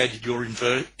already created your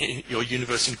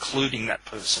universe including that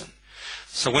person.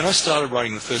 So when I started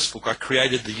writing the first book, I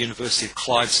created the University of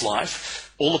Clive's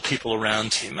life, all the people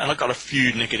around him, and I got a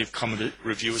few negative comment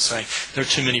reviewers saying, there are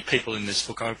too many people in this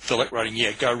book. I feel like writing,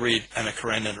 go read Anna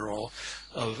Karenina or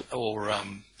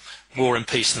War and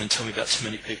Peace and then tell me about too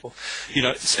many people.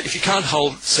 So if you can't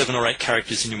hold 7 or 8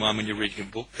 characters in your mind when you're reading a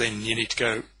book, then you need to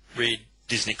go read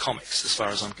Disney comics, as far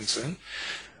as I'm concerned.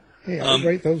 Yeah, I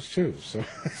write those too.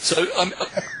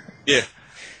 Yeah.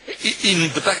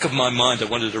 In the back of my mind, I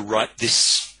wanted to write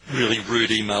this really rude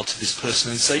email to this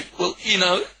person and say, well,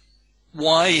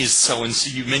 why is so-and-so,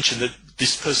 you mentioned that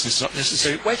this person is not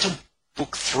necessary. Wait till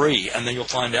book 3 and then you'll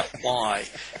find out why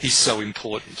he's so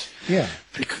important. Yeah.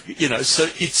 So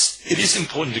it is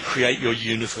important to create your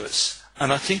universe.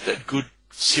 And I think that good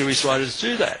series writers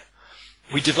do that.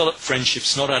 We develop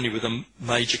friendships not only with the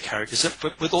major characters,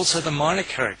 but with also the minor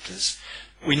characters.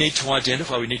 We need to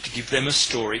identify, we need to give them a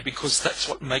story, because that's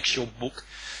what makes your book,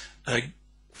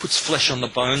 puts flesh on the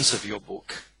bones of your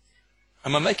book.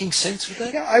 Am I making sense with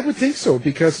that? Yeah, I would think so,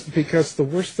 because the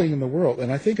worst thing in the world,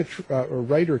 and I think a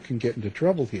writer can get into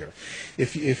trouble here,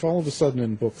 if all of a sudden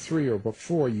in book 3 or book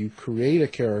 4 you create a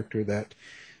character that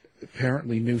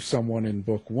apparently knew someone in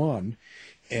book 1,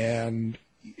 and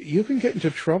you can get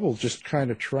into trouble just kind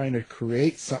of trying to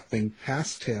create something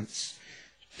past tense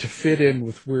to fit in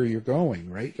with where you're going,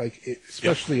 right?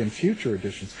 Especially in future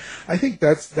editions. I think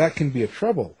that can be a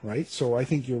trouble, right? So I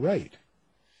think you're right.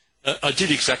 I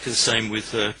did exactly the same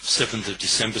with the 7th of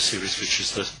December series, which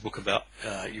is the book about,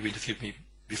 you interviewed me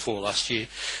before last year,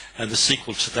 and the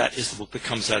sequel to that is the book that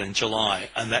comes out in July,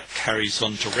 and that carries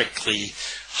on directly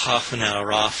half an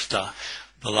hour after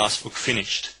the last book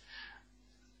finished.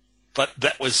 But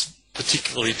that was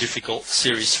particularly difficult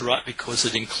series to write because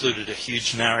it included a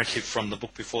huge narrative from the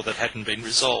book before that hadn't been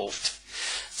resolved.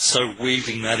 So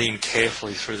weaving that in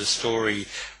carefully through the story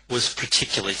was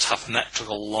particularly tough, and that took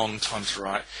a long time to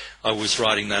write. I was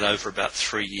writing that over about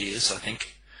 3 years, I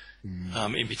think,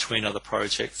 in between other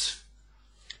projects.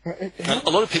 A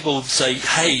lot of people say,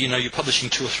 hey, you're publishing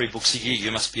 2 or 3 books a year,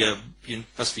 you must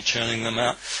be churning them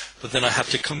out. But then I have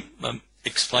to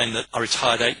explain that I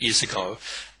retired 8 years ago,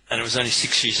 and it was only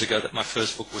 6 years ago that my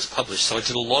first book was published. So I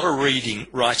did a lot of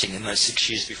writing in those 6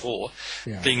 years before,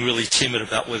 being really timid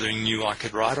about whether I knew I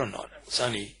could write or not. It was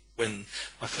only when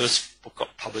my first book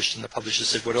got published and the publisher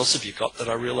said, what else have you got, that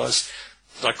I realized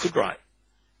that I could write.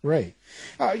 Right.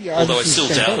 Although I still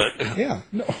doubt it. Yeah.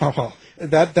 No,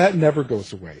 that never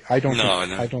goes away. I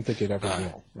don't think it ever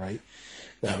will, right?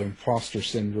 That imposter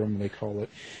syndrome, they call it.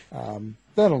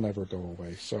 That'll never go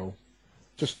away. So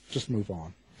just move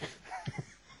on.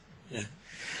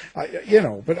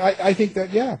 Yeah. But I think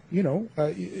that,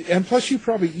 and plus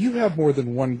you have more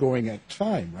than one going at a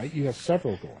time, right? You have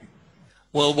several going.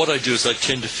 Well, what I do is I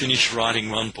tend to finish writing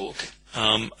one book,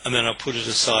 and then I put it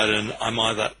aside, and I'm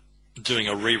either doing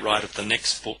a rewrite of the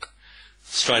next book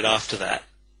straight after that,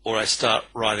 or I start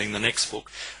writing the next book,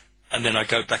 and then I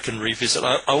go back and revisit.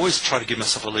 I always try to give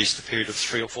myself at least a period of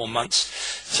 3 or 4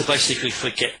 months to basically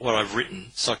forget what I've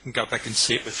written, so I can go back and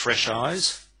see it with fresh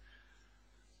eyes.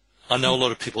 I know a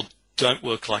lot of people don't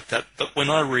work like that, but when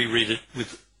I reread it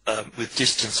with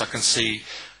distance, I can see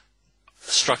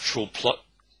structural plot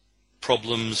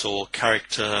problems or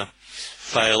character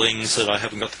failings, that I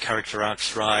haven't got the character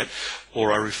arcs right,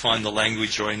 or I refine the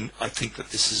language, or I think that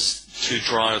this is too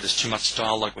dry, or there's too much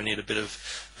dialogue, we need a bit of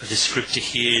descriptor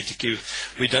here to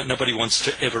give. Nobody wants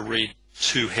to ever read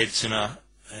two heads in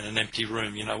an empty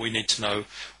room. We need to know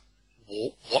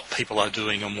what people are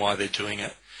doing and why they're doing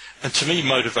it. And to me,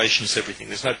 motivation is everything.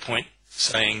 There's no point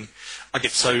saying, I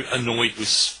get so annoyed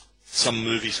with some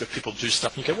movies where people do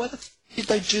stuff and you go, why did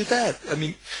they do that? I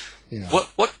mean,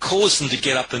 what caused them to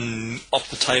get up and off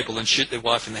the table and shoot their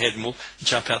wife in the head and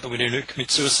jump out the window and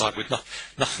commit suicide with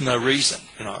no reason,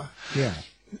 Yeah.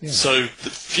 So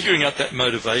figuring out that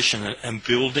motivation and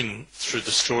building through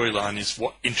the storyline is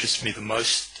what interests me the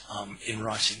most in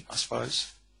writing, I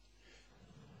suppose.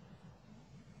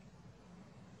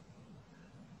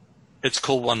 It's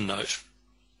called OneNote.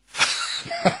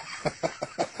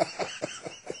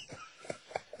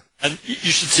 And you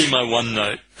should see my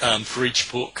OneNote for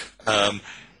each book.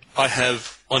 I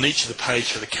have, on each of the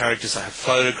pages for the characters, I have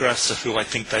photographs of who I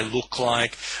think they look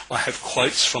like. I have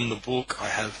quotes from the book. I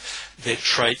have their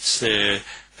traits, their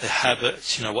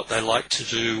habits, what they like to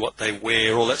do, what they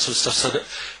wear, all that sort of stuff, so that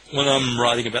when I'm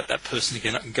writing about that person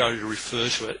again, I can go to refer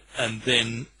to it and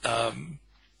then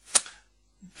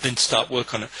start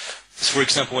work on it. So, for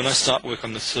example, when I start work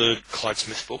on the third Clyde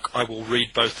Smith book, I will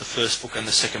read both the first book and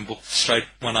the second book straight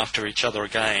one after each other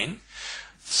again,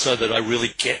 so that I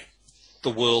really get the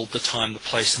world, the time, the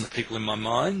place, and the people in my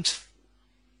mind.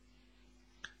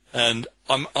 And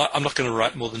I'm not going to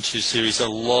write more than 2 series. A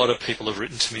lot of people have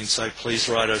written to me and say, please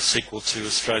write a sequel to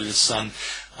Australia's Son.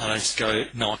 And I just go,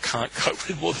 no, I can't go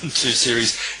with more than 2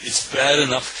 series. It's bad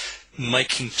enough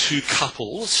making 2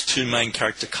 main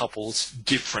character couples,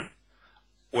 different.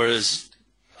 Whereas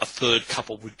a third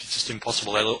couple would be just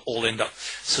impossible. They'll all end up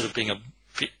sort of being a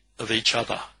bit of each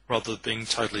other rather than being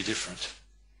totally different.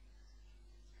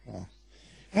 Oh.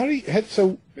 How do you?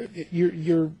 So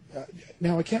you're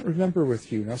now I can't remember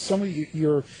with you now. Some of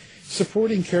your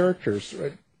supporting characters,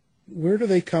 right, where do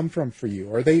they come from for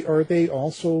you? Are they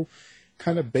also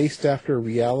kind of based after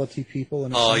reality people?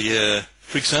 Yeah.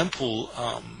 For example,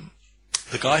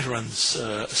 the guy who runs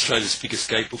Australia's biggest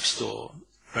gay bookstore,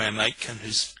 Graham Aitken,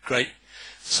 who's a great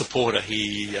supporter.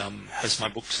 He has my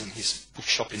books in his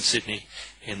bookshop in Sydney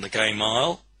in the Gay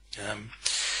Mile.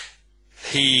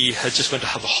 He had just went to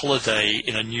have a holiday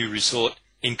in a new resort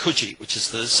in Coogee, which is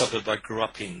the suburb I grew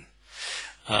up in.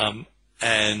 And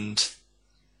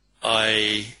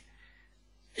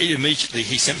immediately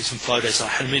he sent me some photos. I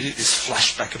had immediately this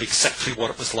flashback of exactly what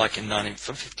it was like in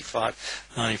 1955,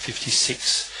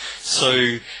 1956.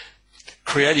 So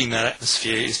creating that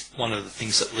atmosphere is one of the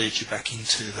things that leads you back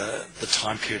into the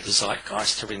time period, the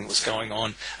zeitgeist, everything that was going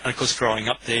on. And, of course, growing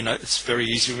up there, it's very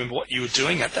easy to remember what you were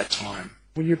doing at that time.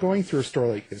 When you're going through a story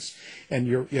like this, and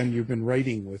you've been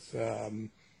writing with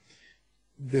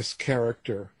this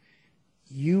character,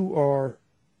 you also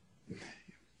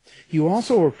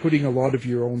are putting a lot of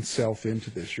your own self into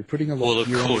this. You're putting a lot of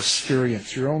your own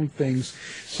experience, your own things.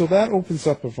 So that opens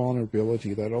up a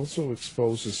vulnerability that also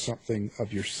exposes something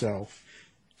of yourself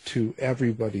to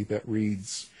everybody that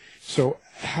reads. So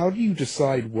how do you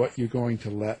decide what you're going to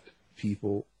let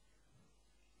people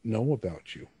know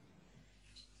about you?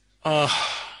 I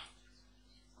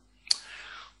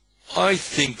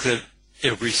think that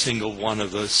every single one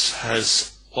of us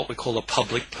has what we call a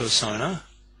public persona,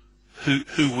 who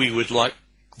we would like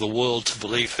the world to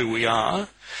believe who we are,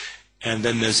 and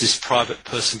then there's this private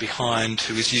person behind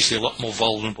who is usually a lot more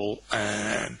vulnerable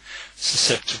and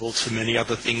susceptible to many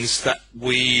other things that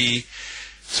we,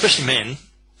 especially men,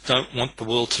 don't want the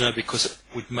world to know because it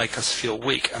would make us feel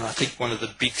weak. And I think one of the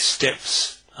big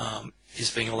steps is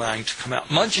being allowing to come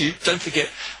out. Mind you, don't forget,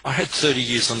 I had 30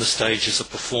 years on the stage as a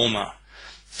performer,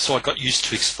 so I got used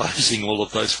to exposing all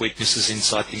of those weaknesses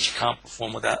inside things you can't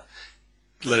perform without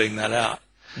letting that out.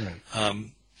 Right.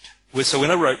 So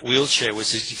when I wrote Wheelchair, it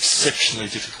was exceptionally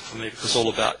difficult for me because it's all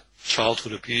about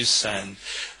childhood abuse and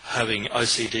having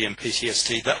OCD and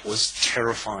PTSD. That was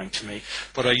terrifying to me.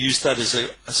 But I used that as a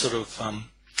sort of a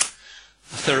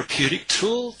therapeutic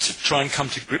tool to try and come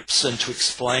to grips and to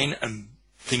explain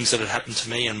things that had happened to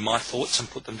me and my thoughts and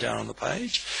put them down on the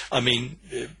page. I mean,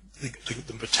 the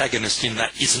protagonist in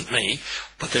that isn't me,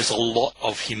 but there's a lot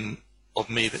of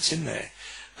me that's in there.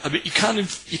 I mean, you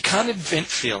can't invent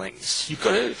feelings. You've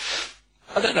got to.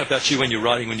 I don't know about you when you're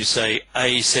writing, when you say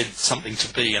A said something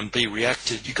to B and B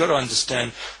reacted. You've got to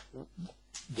understand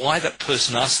why that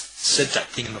person said that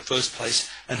thing in the first place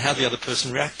and how the other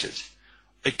person reacted.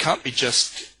 It can't be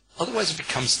just. Otherwise, it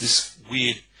becomes this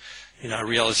weird,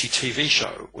 reality TV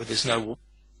show where there's no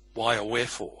why or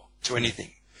wherefore to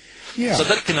anything. Yeah. So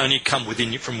that can only come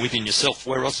from within yourself.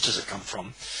 Where else does it come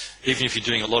from? Even if you're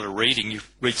doing a lot of reading, you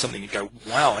read something and go,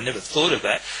 wow, I never thought of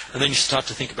that. And then you start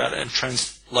to think about it and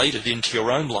translate it into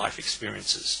your own life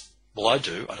experiences. Well, I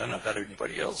do. I don't know about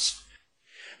anybody else.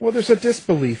 Well, there's a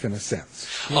disbelief in a sense.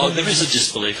 Oh, there is a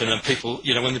disbelief, and people,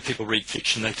 when the people read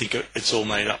fiction, they think it's all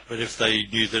made up. But if they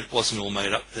knew that it wasn't all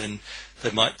made up, then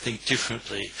they might think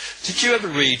differently. Did you ever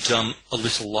read A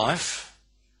Little Life?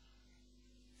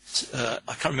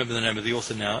 I can't remember the name of the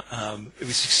author now. It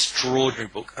was an extraordinary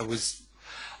book.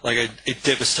 It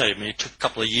devastated me. It took a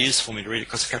couple of years for me to read it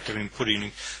because I kept having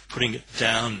putting it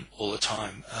down all the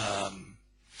time.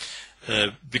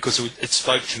 Because it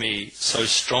spoke to me so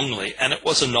strongly, and it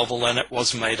was a novel and it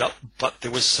was made up, but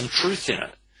there was some truth in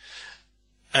it.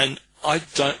 And I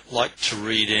don't like to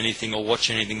read anything or watch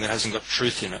anything that hasn't got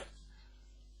truth in it.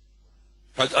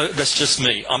 That's just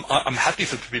me. I'm happy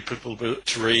for people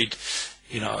to read,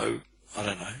 I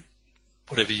don't know,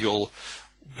 whatever your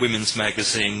women's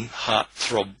magazine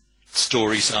heartthrob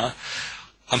stories are.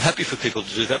 I'm happy for people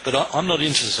to do that, but I'm not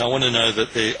interested. I want to know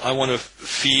that I want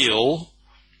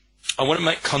to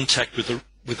make contact with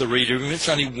the reader, even if it's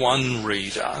only one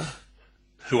reader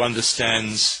who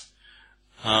understands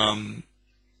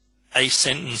a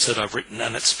sentence that I've written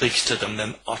and it speaks to them,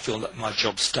 then I feel that my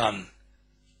job's done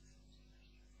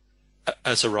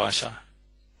as a writer.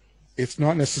 It's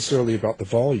not necessarily about the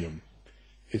volume.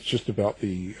 It's just about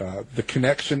the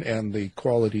connection and the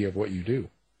quality of what you do.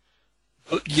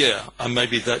 Yeah, and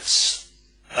maybe that's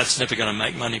never going to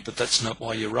make money, but that's not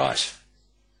why you write.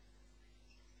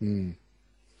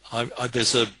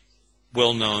 There's a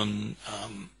well-known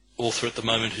author at the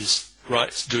moment who's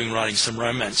writing some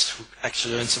romance who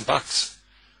actually earns some bucks,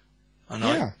 and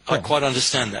I quite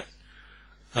understand that.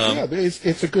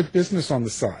 It's a good business on the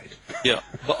side. Yeah,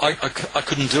 but I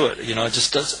couldn't do it.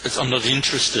 I'm not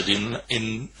interested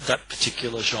in that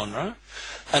particular genre,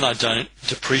 and I don't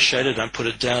depreciate it. I don't put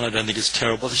it down. I don't think it's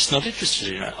terrible. I'm just not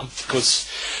interested in it because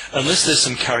unless there's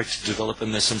some character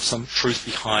development, there's some truth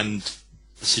behind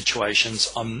the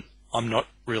situations, I'm not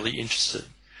really interested.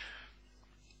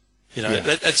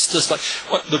 That's just like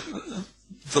what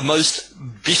the most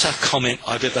bitter comment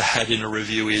I've ever had in a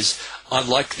review is, I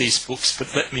like these books,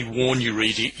 but let me warn you,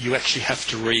 reader, you actually have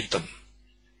to read them.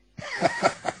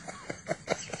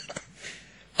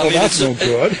 That's no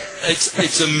good.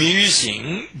 It's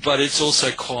amusing, but it's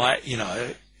also quite,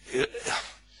 I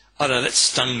don't know, that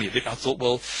stung me a bit. I thought,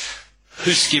 well,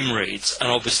 who skim reads?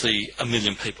 And obviously a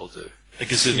million people do. A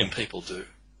gazillion people do.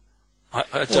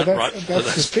 I don't write for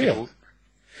those people.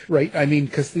 Right. I mean,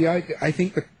 because I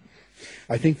think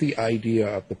the idea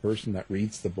of the person that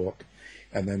reads the book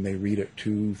and then they read it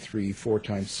 2, 3, 4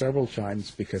 times, several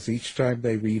times, because each time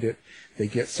they read it, they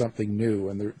get something new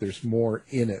and there's more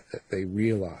in it that they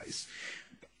realize.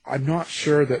 I'm not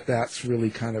sure that that's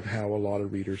really kind of how a lot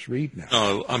of readers read now.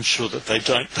 No, I'm sure that they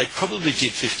don't. They probably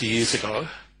did 50 years ago.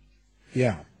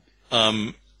 Yeah.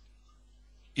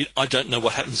 I don't know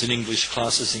what happens in English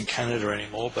classes in Canada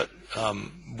anymore, but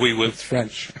we were... It's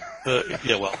French.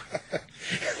 Yeah,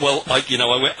 well,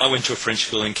 I went to a French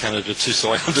school in Canada too,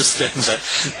 so I understand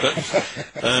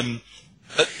that.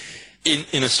 But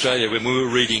in Australia, when we were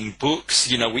reading books,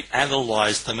 we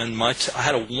analysed them, and I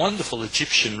had a wonderful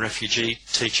Egyptian refugee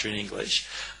teacher in English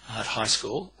at high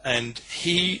school, and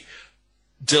he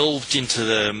delved into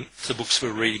the books we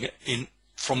were reading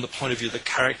from the point of view of the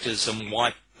characters and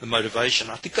why the motivation.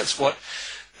 I think that's what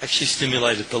actually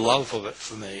stimulated the love of it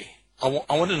for me. I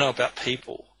want to know about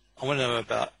people. I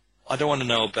don't want to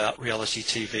know about reality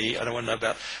TV. I don't want to know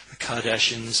about the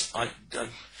Kardashians. I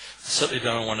certainly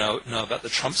don't want to know about the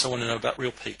Trumps. I want to know about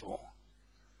real people.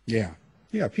 Yeah,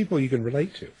 people you can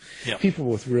relate to. Yeah. People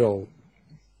with real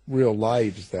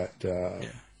lives that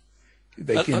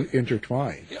they can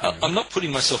intertwine. I'm not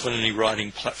putting myself on any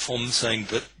writing platform saying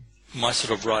that my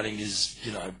sort of writing is,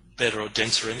 better or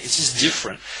denser, and it's just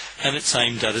different, and it's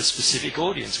aimed at a specific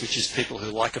audience, which is people who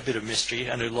like a bit of mystery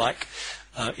and who like,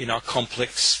 a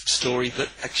complex story that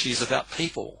actually is about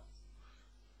people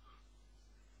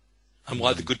and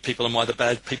why the good people and why the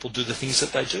bad people do the things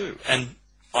that they do. And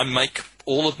I make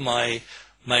all of my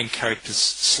main characters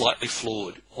slightly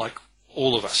flawed, like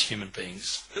all of us human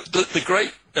beings. The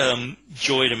great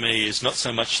joy to me is not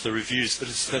so much the reviews, but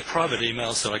it's the private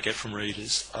emails that I get from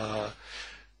readers.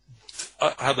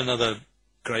 I have another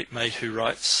great mate who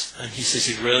writes, and he says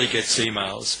he rarely gets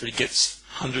emails, but he gets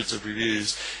hundreds of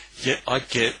reviews. Yet I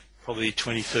get probably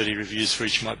 20, 30 reviews for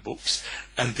each of my books,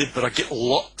 but I get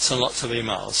lots and lots of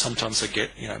emails. Sometimes I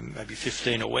get, maybe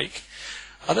 15 a week.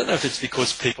 I don't know if it's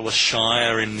because people are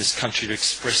shyer in this country to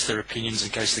express their opinions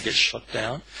in case they get shot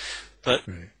down, but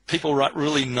people write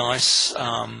really nice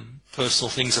personal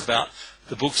things about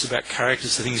the books, about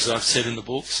characters, the things that I've said in the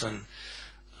books, and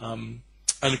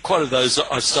quite of those,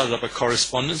 I've started up a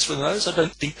correspondence with those. I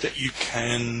don't think that you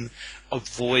can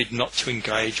avoid not to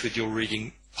engage with your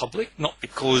reading public, not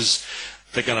because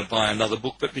they're going to buy another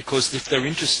book, but because if they're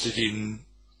interested in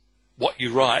what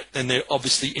you write, then they're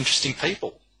obviously interesting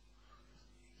people.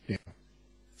 Yeah.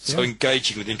 So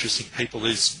engaging with interesting people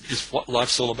is what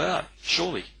life's all about,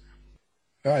 surely.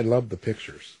 I love the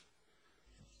pictures.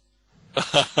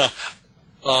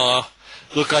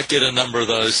 Look, I get a number of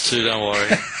those too, don't worry.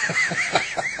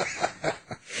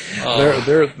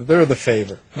 They're the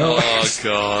favorite. No. Oh,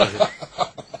 God.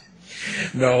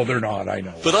 No, they're not, I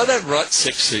know. But I don't write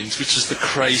sex scenes, which is the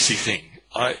crazy thing.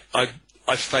 I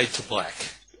fade to black.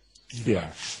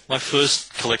 Yeah. My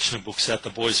first collection of books out, The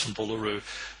Boys from Boolaroo,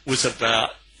 was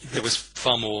about, there was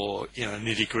far more,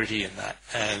 nitty-gritty in that.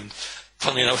 And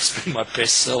funnily enough, it's been my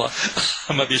bestseller.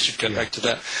 Maybe I should go back to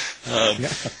that.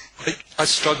 I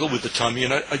struggle with the time.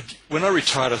 When I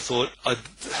retired, I thought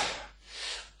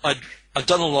I'd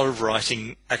done a lot of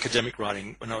writing, academic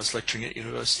writing, when I was lecturing at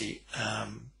university.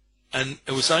 And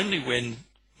it was only when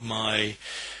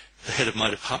the head of my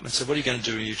department said, "What are you going to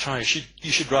do when you retire?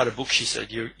 You should write a book," she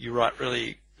said. You write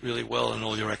really, really well, and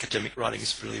all your academic writing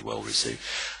is really well received.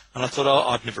 And I thought,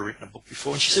 I've never written a book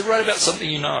before. And she said, "Write about something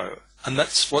you know." And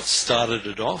that's what started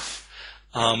it off.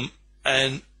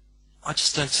 And I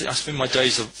just don't see, I spend my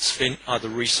days spent either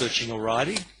researching or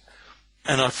writing,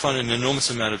 and I find an enormous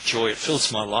amount of joy. It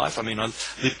fills my life. I mean, I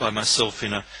live by myself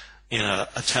in a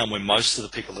town where most of the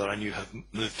people that I knew have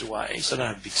moved away, so I don't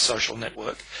have a big social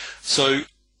network. So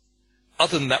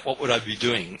other than that, what would I be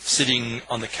doing? Sitting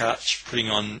on the couch, putting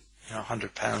on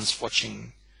 £100,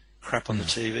 watching crap on the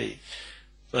TV.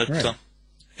 But right.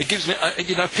 It gives me,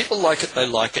 people like it, they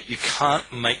like it. You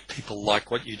can't make people like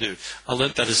what you do. I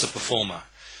learnt that as a performer.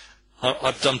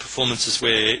 I've done performances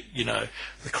where,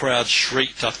 the crowd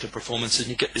shrieked after performance, and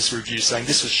you get this review saying,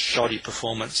 "This was a shoddy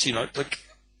performance."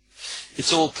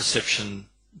 It's all perception,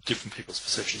 different people's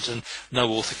perceptions, and no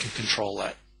author can control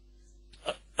that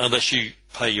unless you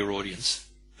pay your audience.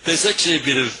 There's actually a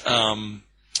bit of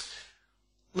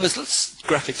there's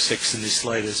graphic sex in this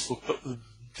latest book, but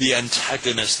the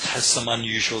antagonist has some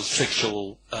unusual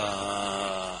sexual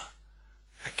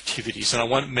activities, and I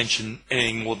won't mention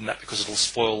anything more than that because it'll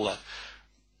spoil the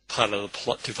part of the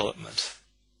plot development,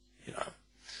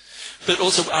 But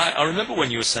also, I remember when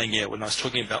you were saying, when I was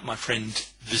talking about my friend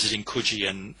visiting Coogee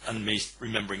and me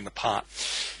remembering the part,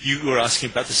 you were asking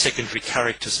about the secondary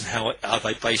characters and how are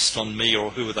they based on me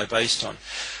or who are they based on.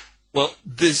 Well,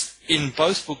 in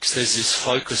both books there's this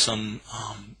focus on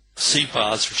sea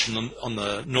bars, which are on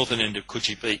the northern end of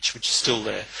Coogee Beach, which is still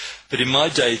there. But in my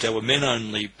day, they were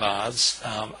men-only bars,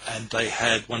 and they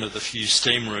had one of the few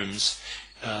steam rooms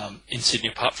in Sydney,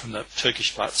 apart from the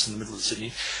Turkish parts in the middle of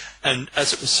Sydney. And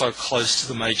as it was so close to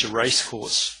the major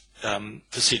racecourse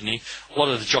for Sydney, a lot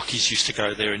of the jockeys used to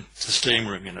go there into the steam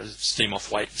room, steam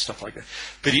off weight and stuff like that.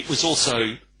 But it was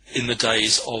also in the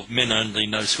days of men-only,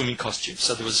 no swimming costumes.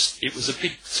 So it was a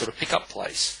big sort of pick-up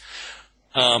place.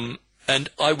 And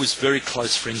I was very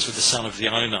close friends with the son of the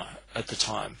owner at the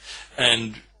time.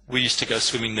 And we used to go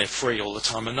swimming there free all the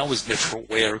time. And I was never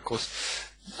aware, of course,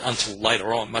 until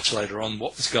later on, much later on,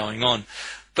 what was going on.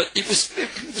 But it was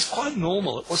quite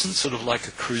normal. It wasn't sort of like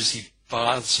a cruisy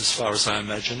baths as far as I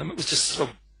imagine them. It was just sort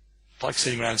of like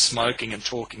sitting around smoking and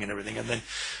talking and everything, and then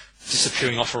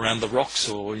disappearing off around the rocks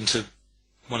or into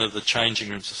one of the changing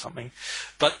rooms or something.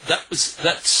 But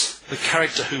that's the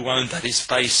character who owned that is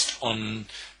based on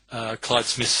Clyde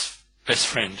Smith's best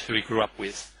friend who he grew up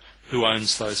with, who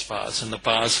owns those bars. And the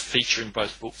bars feature in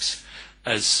both books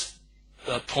as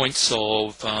points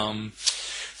of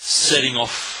setting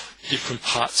off different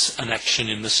parts and action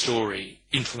in the story,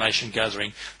 information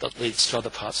gathering that leads to other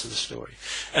parts of the story.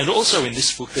 And also in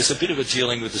this book, there's a bit of a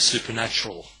dealing with the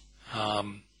supernatural,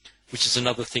 which is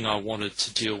another thing I wanted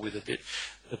to deal with a bit.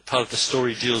 Part of the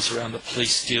story deals around the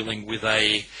police dealing with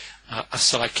a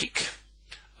psychic,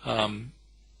 and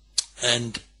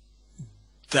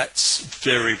that's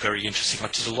very, very interesting. I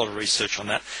did a lot of research on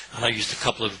that, and I used a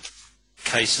couple of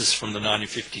cases from the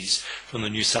 1950s from the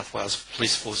New South Wales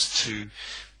Police Force to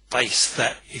base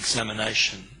that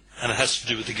examination, and it has to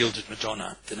do with the Gilded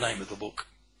Madonna, the name of the book.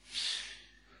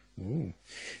 Ooh,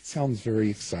 sounds very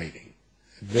exciting.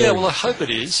 Yeah, well, I hope it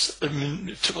is. I mean,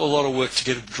 it took a lot of work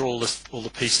to draw all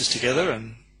the pieces together,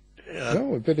 and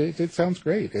no, but it sounds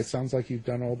great. It sounds like you've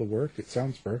done all the work. It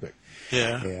sounds perfect.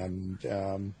 Yeah. And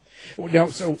now,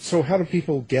 so how do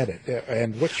people get it?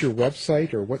 And what's your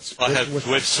website, or what's? I have a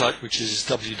website which is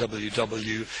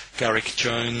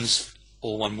www.garrickjones,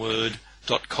 all one word,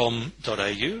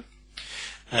 .com.au,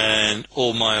 and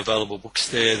all my available books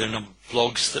there. There are a number of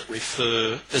blogs that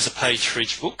refer. There's a page for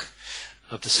each book.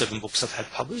 of the 7 books I've had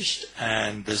published,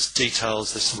 and there's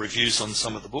details, there's some reviews on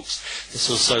some of the books. There's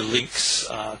also links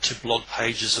to blog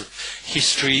pages of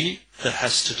history that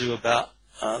has to do about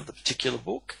the particular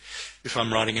book. If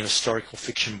I'm writing an historical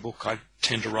fiction book, I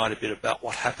tend to write a bit about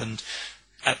what happened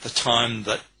at the time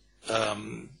that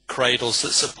cradles,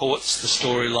 that supports the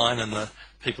storyline and the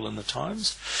people in the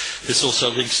times. There's also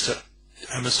links to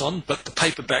Amazon, but the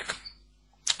paperback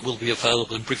will be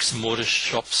available in bricks and mortar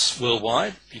shops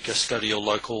worldwide. You just go to your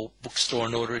local bookstore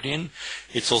and order it in.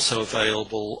 It's also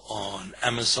available on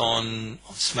Amazon,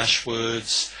 on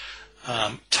Smashwords.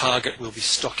 Target will be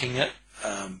stocking it.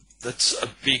 That's a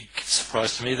big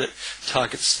surprise to me that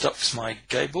Target stocks my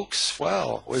gay books.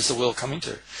 Wow, where's the world coming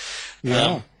to?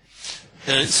 Yeah.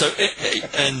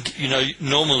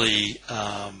 Normally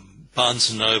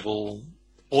Barnes & Noble,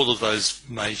 all of those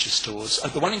major stores.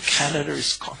 The one in Canada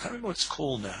is, I can't remember what it's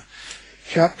called now.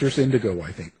 Chapters Indigo,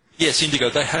 I think. Yes, Indigo.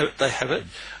 They have it,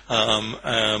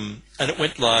 and it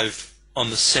went live on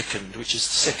the 2nd, which is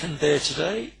the 2nd there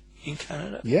today in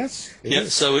Canada. Yes.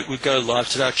 So it would go live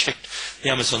today. I checked the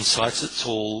Amazon sites. It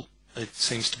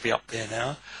seems to be up there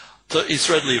now. So it's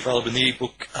readily available. And the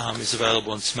ebook is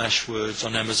available on Smashwords,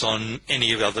 on Amazon,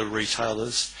 any of the other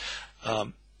retailers.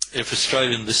 If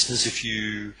Australian listeners, if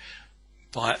you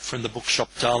buy it from the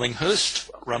bookshop Darlinghurst,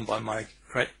 run by my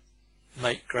great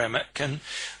mate Graham Atkin,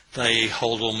 they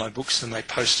hold all my books and they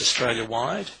post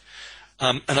Australia-wide.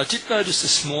 And I did notice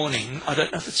this morning, I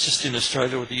don't know if it's just in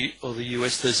Australia or the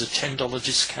US, there's a $10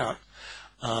 discount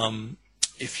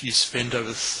if you spend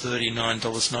over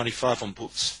 $39.95 on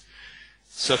books.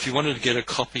 So if you wanted to get a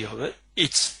copy of it,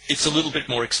 it's a little bit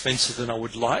more expensive than I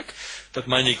would like, but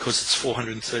mainly because it's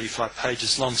 435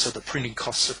 pages long, so the printing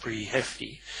costs are pretty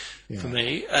hefty for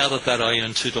me. Out of that, I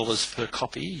earn $2 per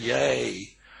copy.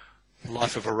 Yay!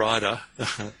 Life of a writer.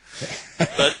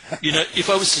 But, if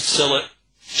I was to sell it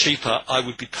cheaper, I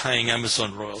would be paying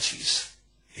Amazon royalties.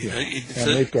 And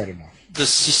they've got enough. The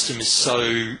system is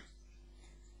so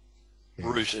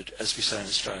rooted, as we say in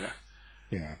Australia.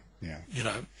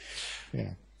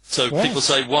 So people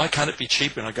say, why can't it be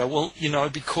cheaper? And I go, well,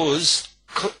 because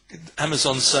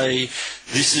Amazon say,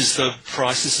 this is the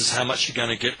price, this is how much you're going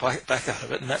to get back out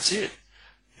of it, and that's it.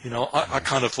 I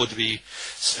can't afford to be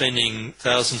spending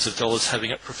thousands of dollars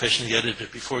having it professionally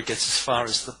edited before it gets as far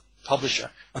as the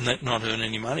publisher and not earn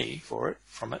any money from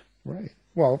it. Right.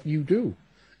 Well, you do.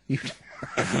 Yeah,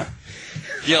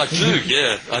 I do.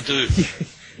 Yeah, I do.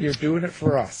 You're doing it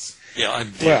for us. Yeah,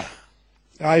 I'm. Well,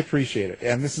 I appreciate it,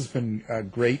 and this has been a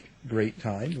great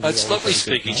time. It's lovely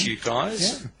speaking to you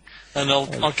guys. Yeah. And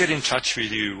I'll get in touch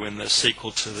with you when the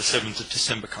sequel to the 7th of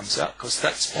December comes out, because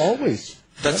that's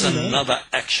another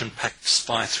action-packed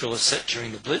spy thriller set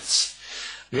during the Blitz.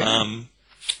 Yeah.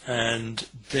 And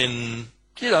then,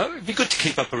 it'd be good to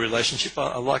keep up a relationship.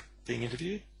 I like being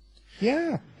interviewed.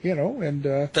 Yeah, and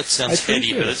that sounds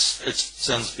heady, but it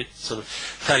sounds a bit sort of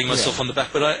patting myself on the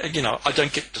back. But I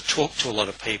don't get to talk to a lot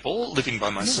of people living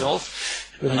by myself.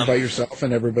 Living by yourself,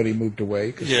 and everybody moved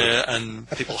away. And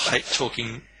people hate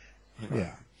talking.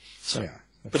 But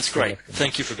it's great.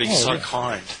 Thank you for being so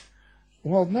kind.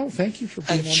 Well, no, thank you for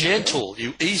being gentle.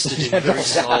 You eased it in very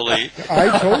slowly.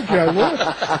 I told you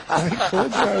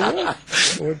I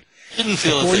would. Didn't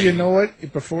feel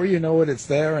before you know it, it's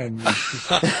there, and you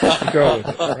just go with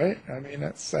it, right? I mean,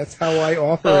 that's how I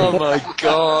operate. Oh my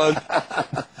God!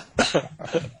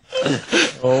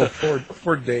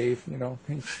 Poor Dave.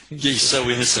 He's so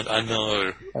innocent. I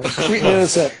know. Sweet and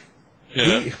innocent.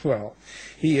 Yeah.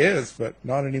 He is, but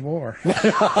not anymore.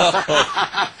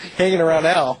 Hanging around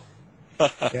now.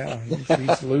 Yeah,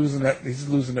 he's losing it. He's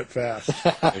losing it fast.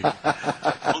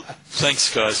 Well, thanks,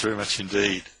 guys, very much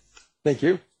indeed. Thank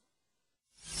you.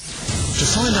 To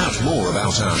find out more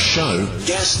about our show,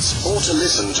 guests, or to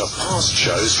listen to past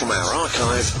shows from our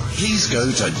archive, please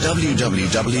go to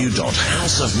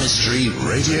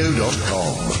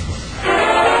www.houseofmysteryradio.com.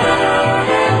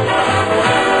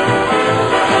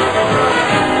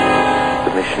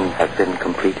 The mission has been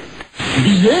completed.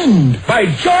 The end! By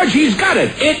George, he's got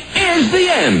it! It is the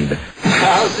end!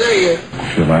 I'll see you.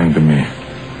 If you're lying to me,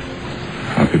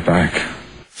 I'll be back.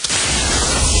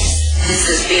 This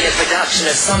has been a production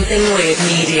of Something Weird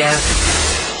Media.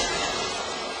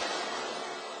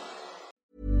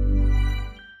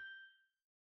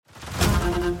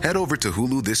 Head over to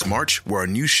Hulu this March, where our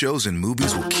new shows and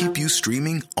movies will keep you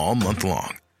streaming all month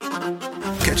long.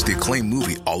 Catch the acclaimed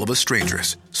movie All of Us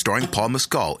Strangers, starring Paul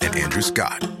Mescal and Andrew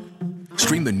Scott.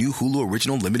 Stream the new Hulu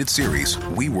original limited series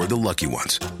We Were the Lucky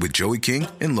Ones with Joey King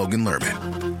and Logan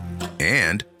Lerman.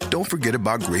 And don't forget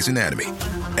about Grey's Anatomy.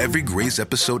 Every Grey's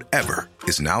episode ever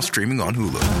is now streaming on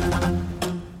Hulu.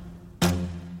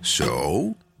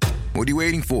 So, what are you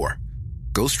waiting for?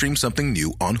 Go stream something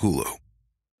new on Hulu.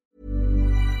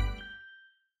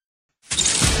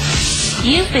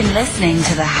 You've been listening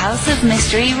to the House of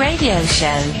Mystery radio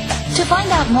show. To find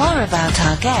out more about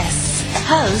our guests,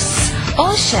 hosts,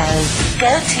 or shows, go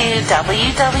to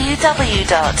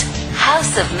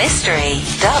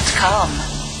www.houseofmystery.com.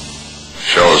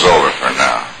 Show's over for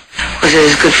now. Was it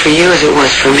as good for you as it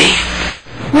was for me?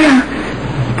 Well,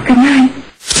 good night.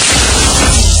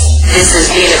 This has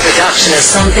been a production of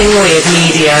Something Weird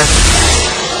Media.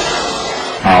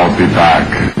 I'll be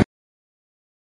back.